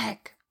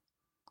back.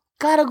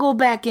 Got to go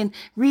back and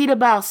read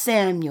about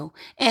Samuel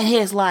and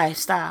his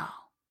lifestyle.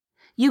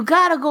 You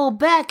got to go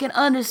back and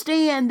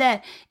understand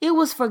that it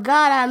was for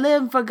God I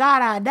live and for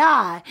God I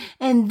die.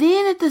 And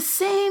then at the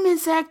same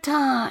exact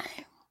time,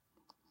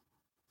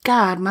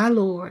 God, my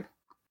Lord,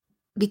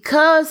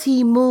 because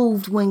he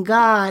moved when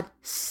God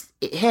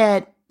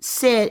had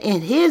said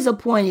in his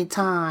appointed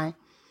time,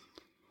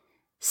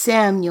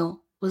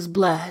 Samuel was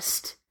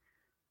blessed.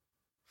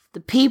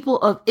 The people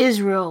of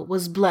Israel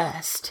was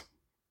blessed.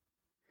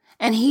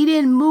 And he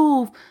didn't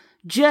move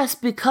just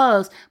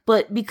because,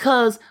 but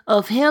because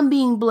of him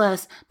being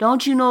blessed.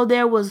 Don't you know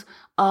there was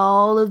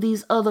all of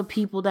these other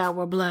people that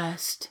were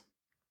blessed?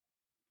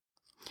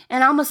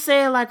 And I'm going to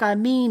say it like I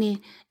mean it.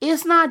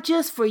 It's not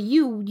just for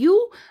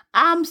you.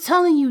 I'm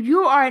telling you,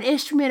 you are an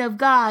instrument of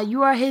God.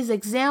 You are his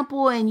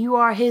example and you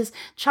are his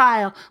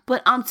child.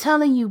 But I'm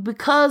telling you,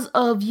 because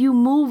of you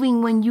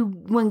moving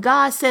when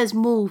God says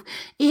move,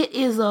 it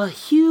is a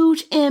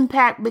huge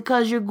impact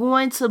because you're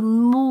going to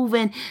move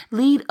and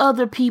lead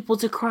other people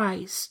to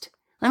Christ.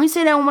 Let me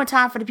say that one more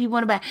time for the people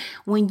in the back.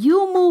 When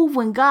you move,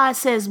 when God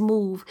says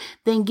move,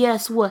 then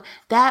guess what?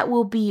 That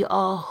will be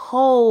a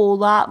whole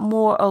lot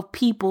more of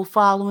people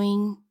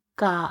following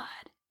God,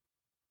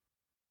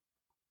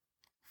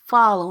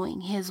 following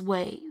his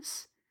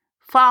ways,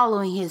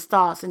 following his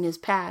thoughts and his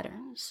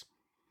patterns.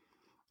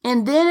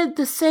 And then at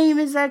the same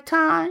exact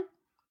time,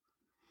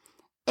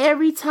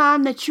 every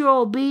time that you're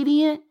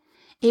obedient,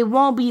 it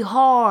won't be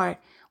hard.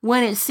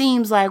 When it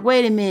seems like,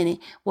 wait a minute,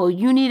 well,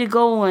 you need to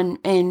go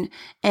and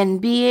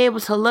be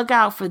able to look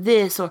out for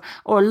this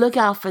or look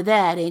out for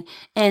that.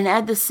 And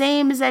at the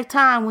same exact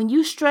time, when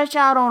you stretch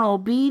out on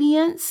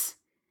obedience,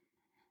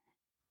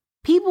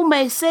 people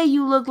may say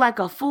you look like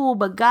a fool,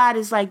 but God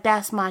is like,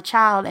 that's my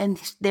child,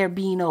 and they're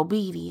being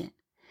obedient.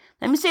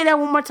 Let me say that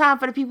one more time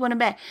for the people in the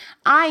back.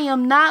 I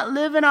am not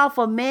living off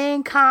of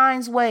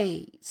mankind's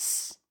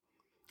ways.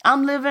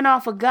 I'm living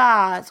off of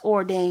God's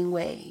ordained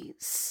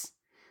ways.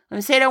 Let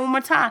me say that one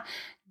more time.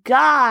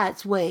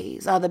 God's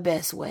ways are the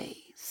best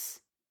ways.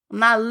 I'm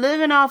not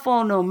living off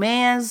on no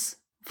man's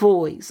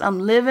voice. I'm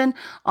living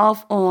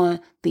off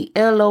on the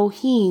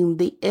Elohim,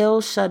 the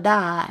El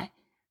Shaddai,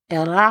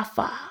 El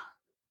Rapha.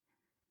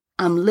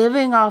 I'm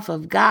living off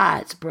of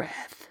God's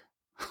breath.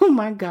 Oh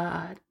my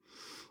God.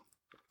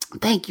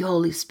 Thank you,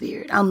 Holy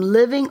Spirit. I'm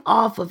living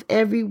off of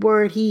every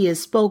word he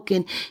has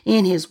spoken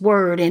in his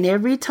word. And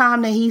every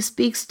time that he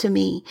speaks to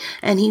me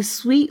and he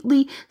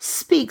sweetly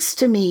speaks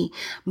to me,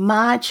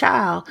 my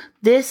child,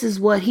 this is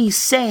what he's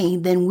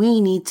saying, then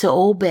we need to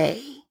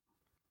obey.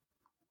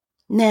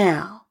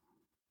 Now,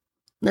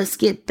 let's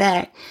get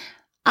back.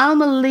 I'm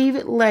going to leave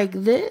it like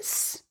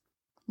this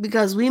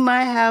because we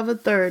might have a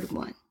third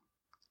one.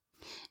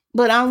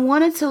 But I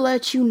wanted to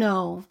let you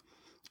know,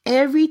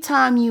 every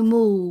time you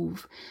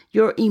move,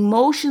 your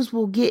emotions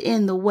will get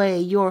in the way.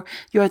 Your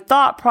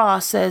thought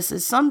process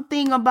is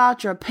something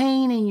about your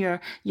pain in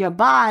your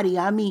body.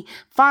 I mean,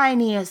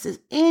 finances,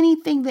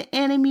 anything the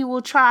enemy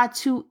will try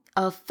to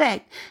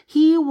affect.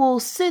 He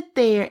will sit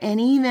there and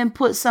even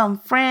put some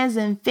friends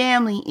and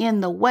family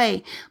in the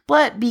way.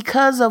 But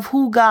because of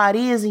who God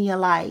is in your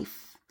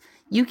life,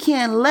 you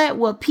can't let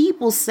what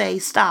people say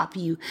stop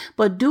you,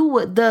 but do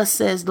what thus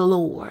says the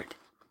Lord.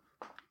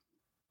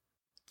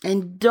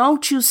 And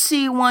don't you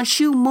see, once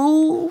you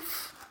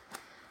move,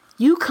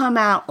 you come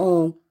out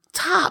on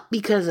top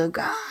because of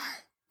God.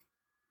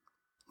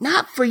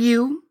 Not for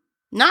you,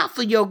 not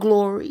for your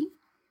glory,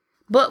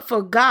 but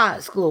for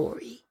God's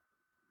glory.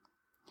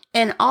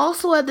 And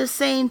also at the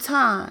same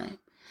time,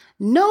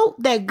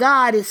 note that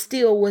God is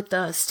still with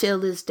us till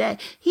this day.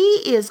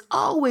 He has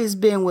always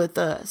been with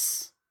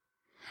us.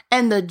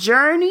 And the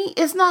journey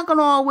is not going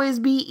to always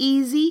be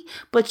easy,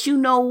 but you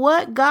know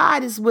what?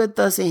 God is with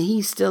us and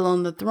he's still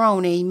on the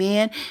throne.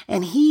 Amen.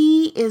 And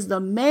he is the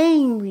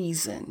main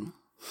reason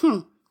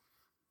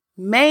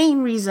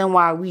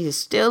why we are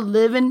still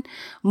living,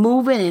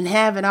 moving, and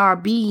having our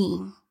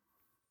being.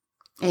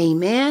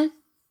 Amen.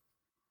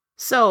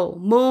 So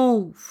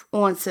move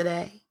on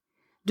today.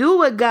 Do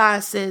what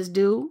God says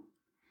do.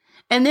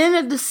 And then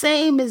at the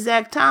same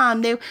exact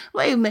time, they were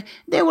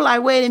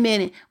like, wait a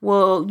minute.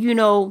 Well, you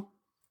know,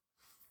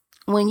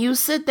 when you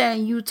sit there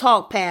and you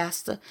talk,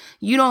 Pastor,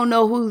 you don't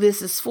know who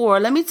this is for.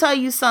 Let me tell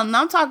you something.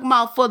 I'm talking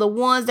about for the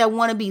ones that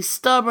want to be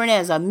stubborn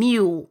as a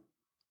mule.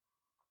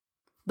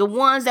 The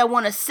ones that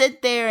want to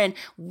sit there and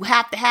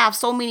have to have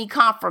so many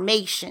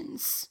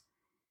confirmations.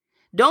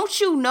 Don't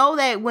you know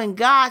that when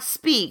God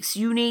speaks,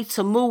 you need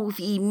to move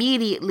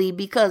immediately,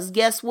 because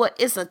guess what?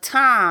 It's a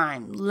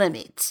time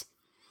limit.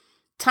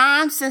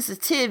 Time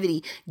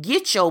sensitivity.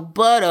 Get your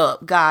butt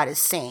up, God is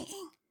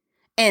saying,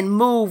 and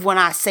move when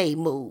I say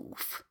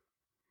move.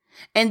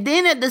 And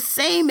then at the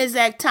same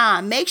exact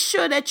time, make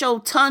sure that your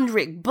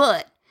tundric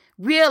butt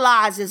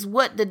realizes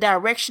what the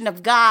direction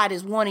of God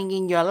is wanting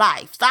in your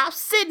life. Stop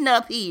sitting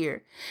up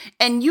here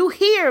and you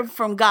hear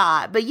from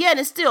God, but yet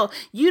and still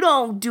you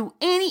don't do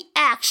any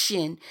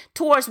action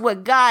towards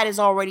what God has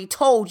already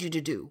told you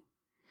to do.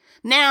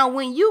 Now,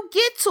 when you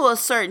get to a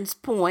certain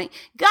point,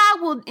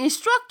 God will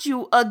instruct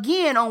you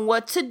again on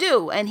what to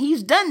do. And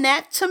he's done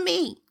that to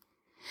me.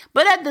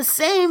 But at the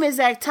same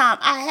exact time,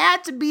 I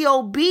had to be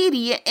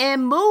obedient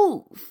and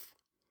move.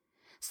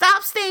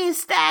 Stop staying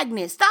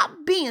stagnant. Stop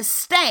being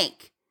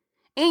stank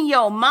in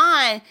your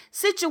mind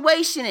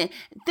situation and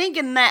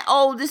thinking that,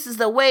 oh, this is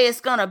the way it's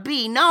going to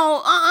be.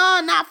 No,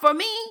 not for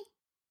me.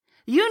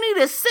 You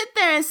need to sit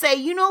there and say,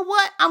 you know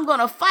what? I'm going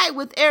to fight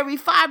with every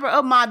fiber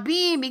of my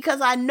being because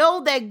I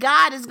know that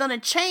God is going to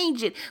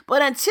change it.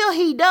 But until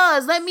he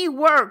does, let me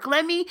work.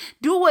 Let me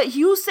do what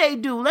you say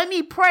do. Let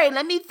me pray.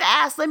 Let me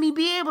fast. Let me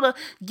be able to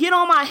get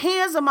on my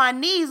hands and my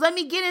knees. Let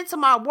me get into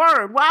my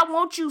word. Why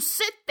won't you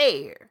sit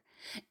there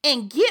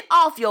and get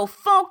off your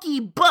funky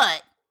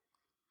butt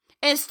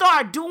and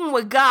start doing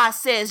what God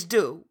says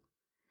do?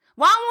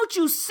 Why won't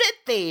you sit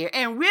there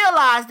and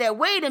realize that,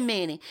 wait a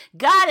minute,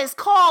 God has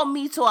called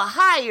me to a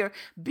higher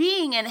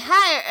being and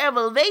higher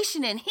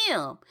elevation in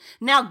him.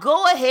 Now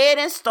go ahead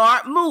and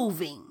start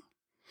moving.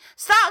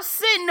 Stop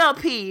sitting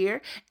up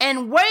here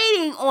and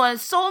waiting on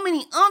so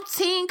many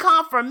umpteen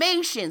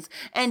confirmations.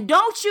 And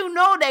don't you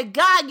know that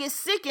God gets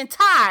sick and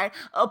tired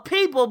of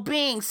people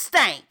being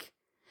stank?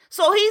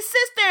 So he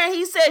sits there and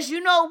he says,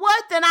 you know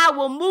what? Then I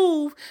will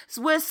move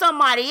with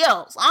somebody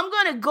else. I'm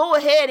going to go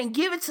ahead and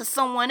give it to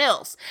someone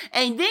else.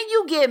 And then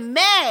you get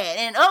mad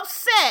and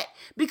upset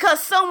because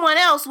someone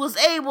else was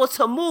able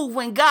to move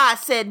when God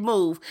said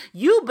move.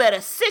 You better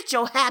sit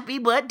your happy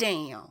butt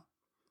down.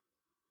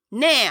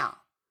 Now,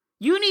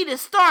 you need to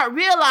start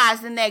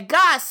realizing that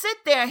God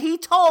sit there and he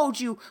told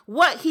you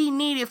what he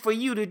needed for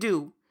you to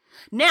do.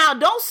 Now,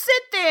 don't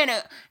sit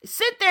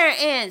there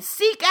and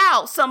seek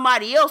out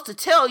somebody else to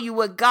tell you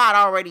what God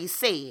already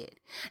said.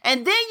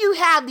 And then you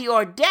have the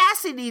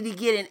audacity to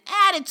get an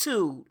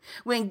attitude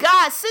when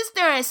God sits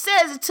there and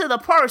says it to the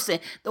person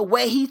the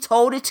way he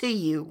told it to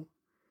you.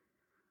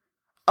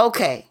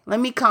 Okay, let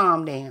me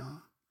calm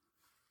down.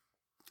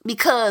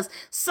 Because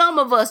some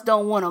of us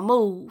don't want to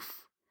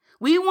move.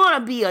 We want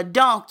to be a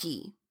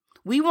donkey.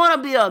 We want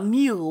to be a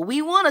mule.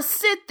 We want to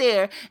sit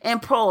there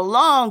and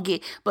prolong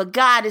it. But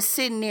God is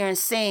sitting there and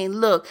saying,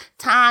 look,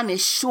 time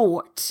is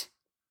short.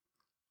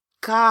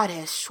 God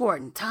has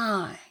shortened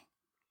time.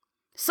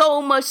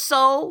 So much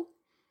so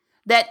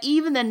that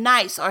even the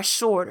nights are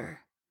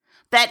shorter.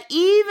 That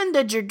even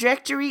the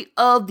trajectory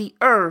of the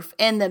earth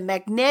and the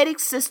magnetic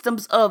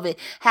systems of it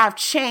have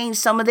changed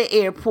some of the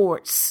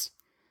airports.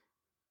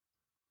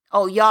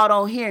 Oh, y'all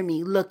don't hear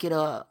me. Look it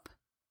up.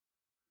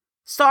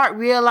 Start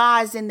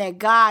realizing that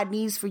God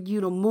needs for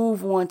you to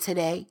move on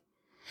today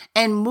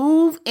and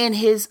move in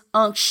his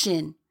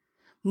unction.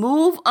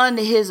 Move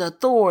under his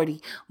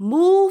authority.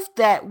 Move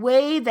that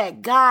way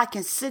that God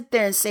can sit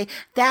there and say,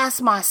 that's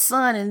my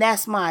son and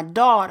that's my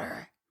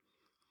daughter.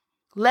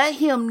 Let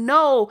him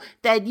know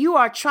that you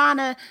are trying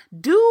to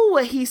do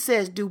what he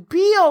says do.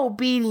 Be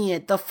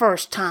obedient the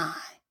first time.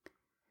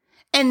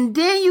 And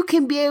then you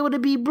can be able to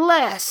be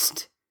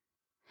blessed.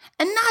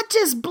 And not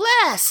just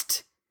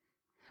blessed,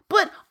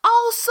 but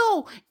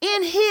also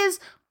in his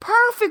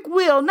perfect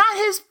will, not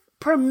his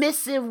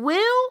permissive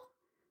will.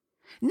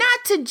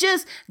 Not to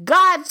just,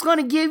 God's going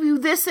to give you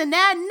this and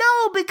that.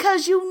 No,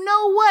 because you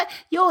know what?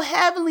 Your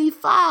heavenly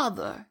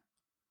Father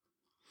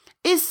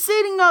is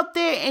sitting up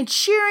there and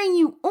cheering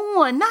you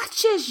on. Not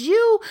just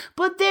you,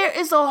 but there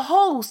is a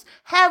host,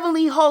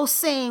 heavenly host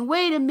saying,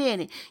 wait a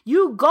minute,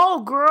 you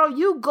go, girl,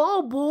 you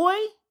go, boy.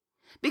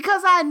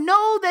 Because I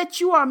know that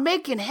you are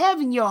making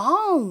heaven your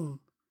home.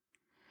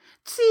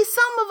 See,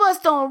 some of us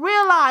don't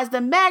realize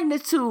the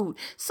magnitude.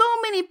 So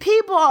many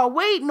people are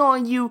waiting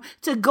on you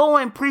to go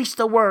and preach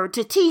the word,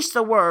 to teach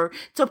the word,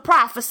 to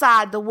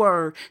prophesy the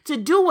word, to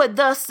do what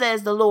thus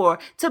says the Lord,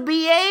 to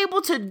be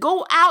able to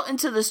go out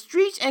into the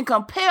streets and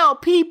compel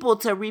people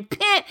to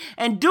repent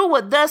and do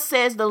what thus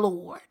says the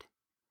Lord.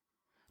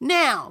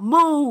 Now,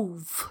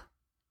 move.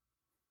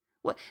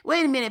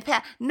 Wait a minute,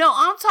 Pat. No,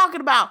 I'm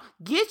talking about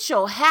get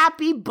your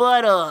happy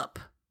butt up.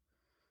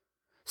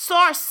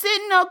 Start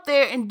sitting up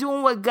there and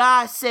doing what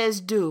God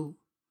says do.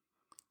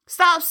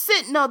 Stop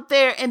sitting up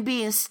there and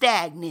being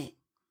stagnant.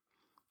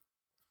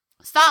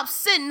 Stop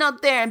sitting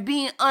up there and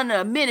being under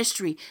a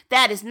ministry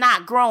that is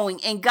not growing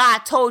and God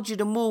told you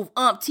to move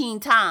umpteen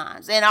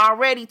times and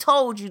already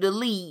told you to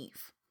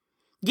leave.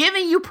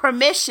 Giving you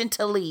permission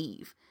to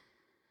leave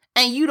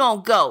and you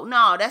don't go.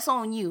 No, that's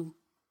on you.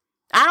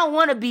 I don't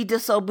want to be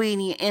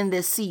disobedient in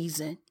this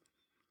season.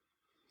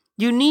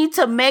 You need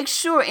to make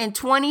sure in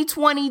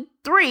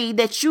 2023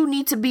 that you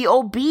need to be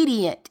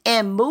obedient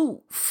and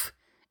move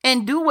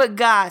and do what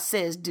God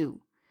says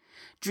do.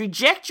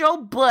 Reject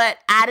your butt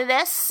out of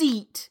that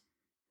seat.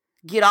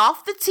 Get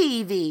off the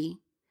TV.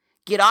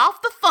 Get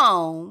off the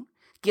phone.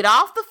 Get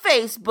off the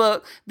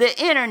Facebook, the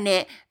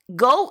internet.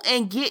 Go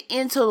and get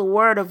into the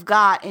word of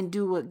God and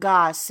do what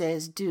God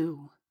says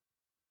do.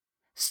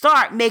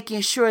 Start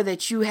making sure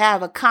that you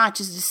have a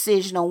conscious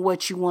decision on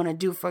what you want to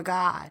do for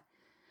God.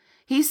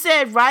 He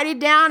said, write it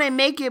down and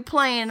make it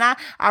plain. And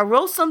I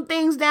wrote some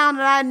things down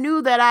that I knew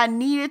that I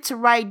needed to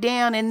write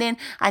down. And then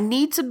I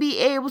need to be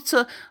able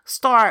to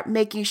start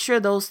making sure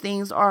those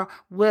things are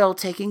well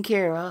taken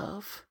care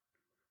of.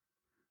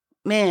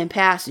 Man,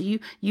 Pastor,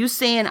 you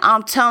saying,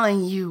 I'm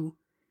telling you,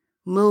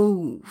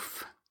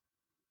 move.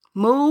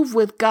 Move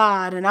with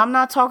God. And I'm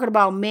not talking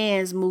about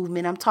man's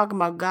movement. I'm talking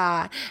about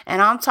God. And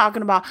I'm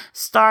talking about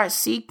start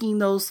seeking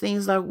those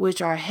things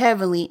which are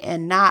heavenly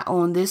and not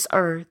on this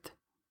earth.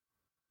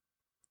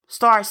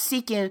 Start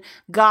seeking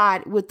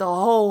God with the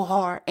whole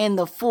heart and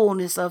the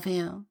fullness of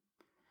him.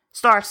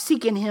 Start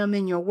seeking him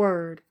in your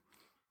word,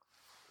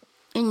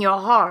 in your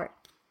heart.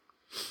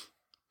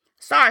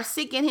 Start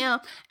seeking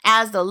him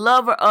as the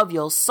lover of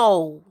your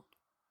soul.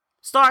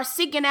 Start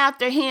seeking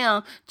after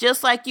him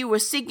just like you were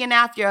seeking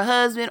after your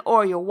husband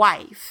or your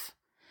wife.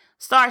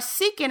 Start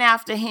seeking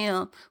after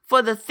him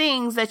for the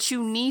things that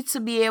you need to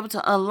be able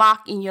to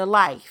unlock in your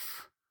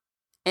life.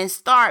 And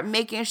start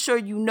making sure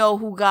you know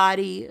who God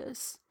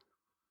is.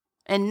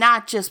 And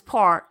not just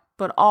part,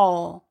 but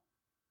all.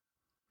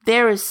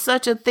 There is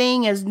such a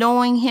thing as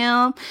knowing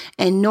him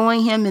and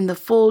knowing him in the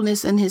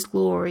fullness and his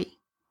glory.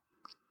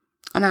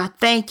 And I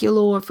thank you,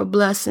 Lord, for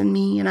blessing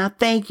me. And I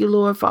thank you,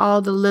 Lord, for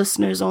all the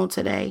listeners on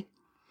today.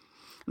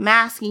 I'm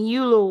asking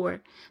you, Lord,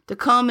 to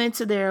come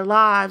into their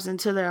lives and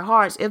to their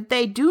hearts if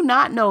they do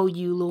not know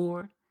you,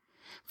 Lord.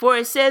 For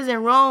it says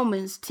in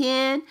Romans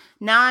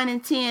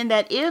 10:9-10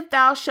 that if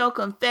thou shalt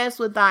confess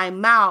with thy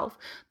mouth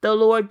the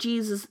Lord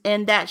Jesus,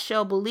 and that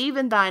shalt believe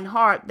in thine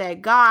heart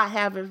that God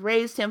hath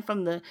raised him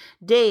from the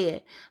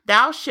dead,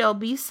 thou shalt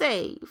be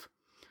saved.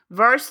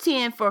 Verse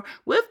 10, for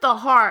with the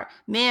heart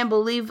man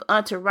believeth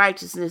unto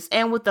righteousness,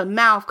 and with the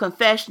mouth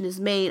confession is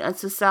made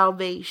unto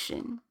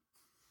salvation.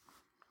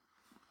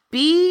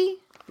 Be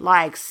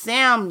like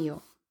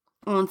Samuel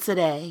on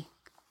today.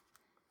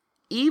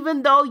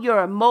 Even though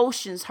your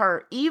emotions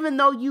hurt, even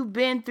though you've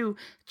been through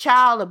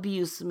child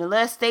abuse,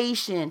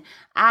 molestation,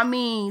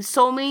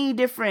 so many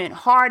different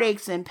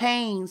heartaches and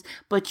pains,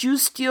 but you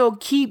still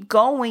keep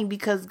going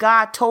because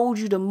God told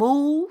you to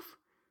move,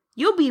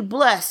 you'll be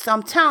blessed.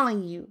 I'm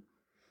telling you.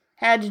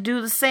 Had to do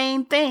the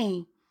same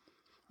thing.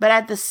 But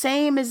at the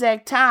same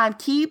exact time,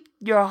 keep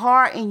your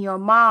heart and your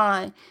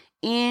mind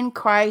in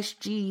Christ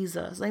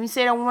Jesus. Let me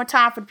say that one more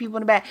time for the people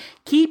in the back.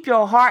 Keep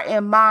your heart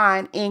and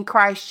mind in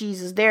Christ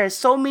Jesus. There are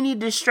so many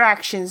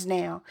distractions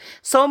now.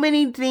 So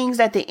many things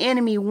that the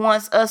enemy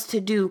wants us to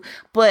do.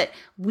 But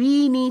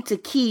we need to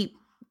keep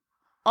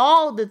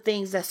all the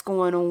things that's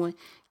going on.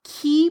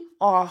 Keep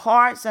our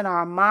hearts and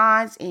our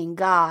minds in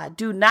God.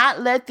 Do not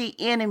let the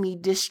enemy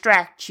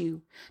distract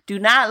you. Do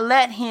not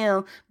let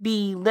him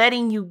be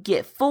letting you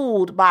get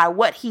fooled by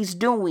what he's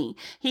doing.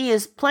 He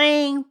is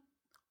playing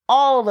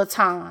all the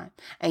time,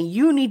 and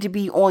you need to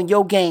be on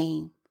your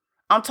game.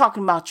 I'm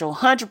talking about your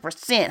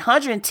 100%,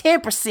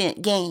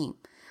 110% game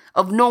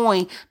of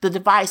knowing the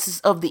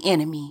devices of the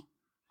enemy.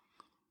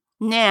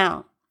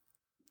 Now,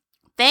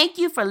 thank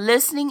you for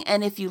listening,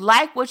 and if you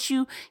like what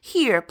you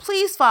hear,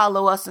 please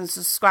follow us and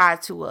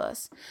subscribe to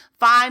us.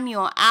 Find me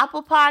on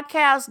Apple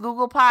Podcasts,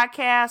 Google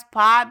Podcasts,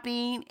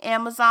 Podbean,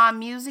 Amazon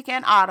Music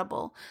and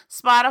Audible,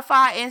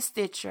 Spotify and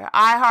Stitcher,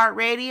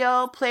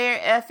 iHeartRadio, Player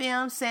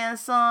FM,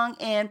 Samsung,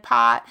 and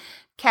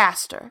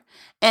Podcaster,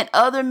 and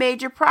other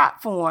major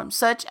platforms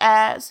such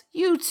as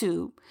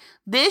YouTube.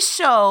 This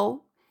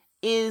show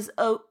is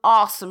an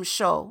awesome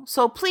show,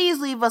 so please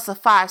leave us a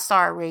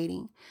 5-star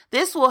rating.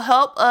 This will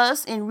help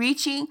us in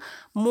reaching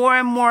more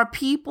and more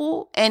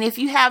people. And if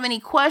you have any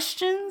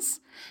questions,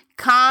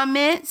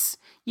 comments,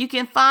 you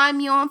can find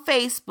me on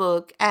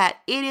Facebook at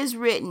It Is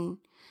Written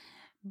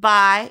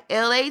by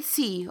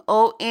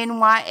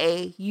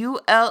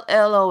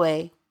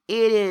LATONYAULLOA.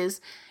 It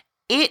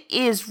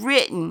is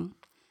written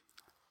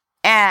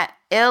at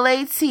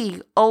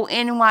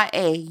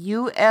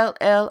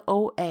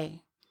LATONYAULLOA.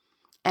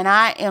 And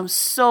I am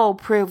so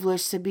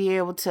privileged to be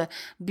able to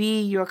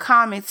be your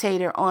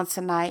commentator on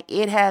tonight.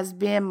 It has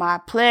been my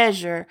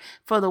pleasure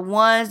for the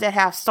ones that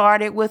have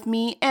started with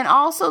me and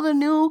also the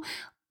new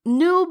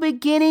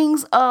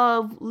beginnings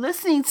of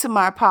listening to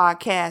my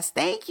podcast.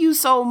 Thank you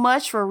so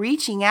much for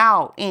reaching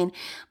out and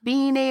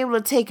being able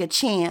to take a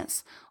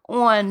chance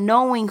on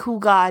knowing who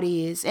God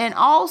is and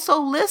also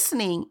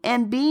listening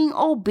and being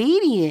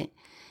obedient.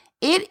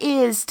 It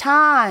is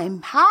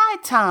high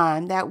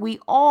time that we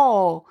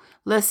all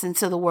listen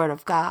to the word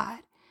of God,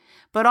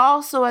 but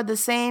also at the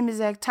same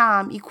exact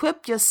time,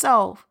 equip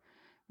yourself,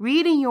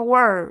 reading your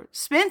word,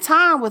 spend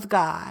time with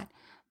God,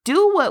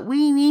 do what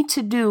we need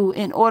to do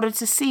in order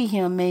to see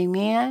him.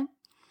 Amen.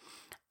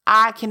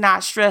 I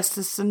cannot stress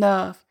this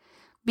enough.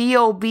 Be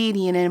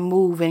obedient and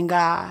move in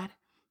God.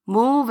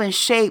 Move and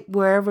shape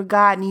wherever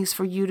God needs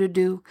for you to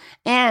do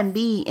and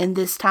be in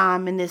this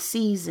time, in this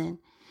season,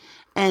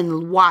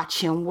 and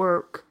watch him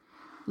work.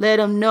 Let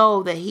him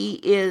know that he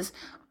is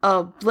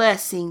a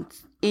blessing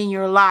in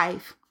your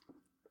life,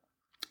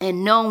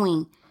 and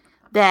knowing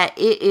that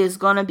it is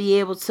going to be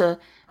able to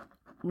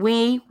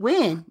we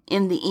win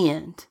in the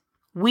end.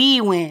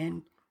 We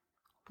win.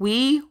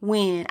 We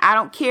win. I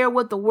don't care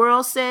what the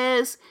world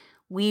says.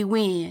 We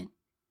win.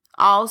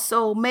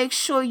 Also, make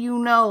sure you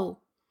know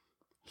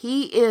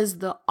He is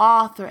the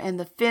author and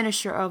the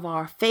finisher of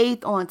our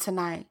faith on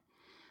tonight.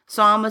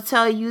 So I'm going to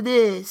tell you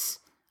this.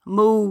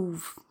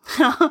 Move.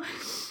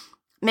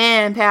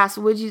 Man,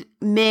 Pastor,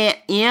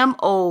 M-O-V-E,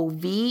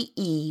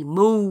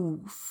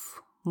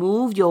 move.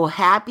 Move your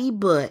happy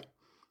butt.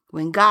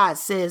 When God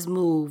says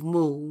move,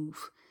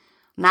 move.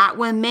 Not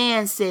when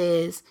man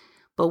says,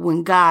 but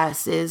when God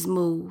says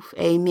move.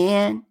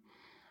 Amen.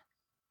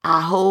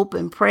 I hope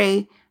and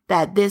pray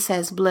that this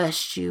has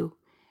blessed you.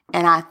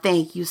 And I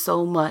thank you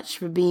so much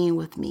for being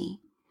with me.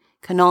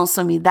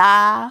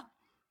 Kanonsamida.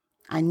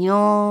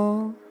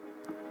 Annyeong.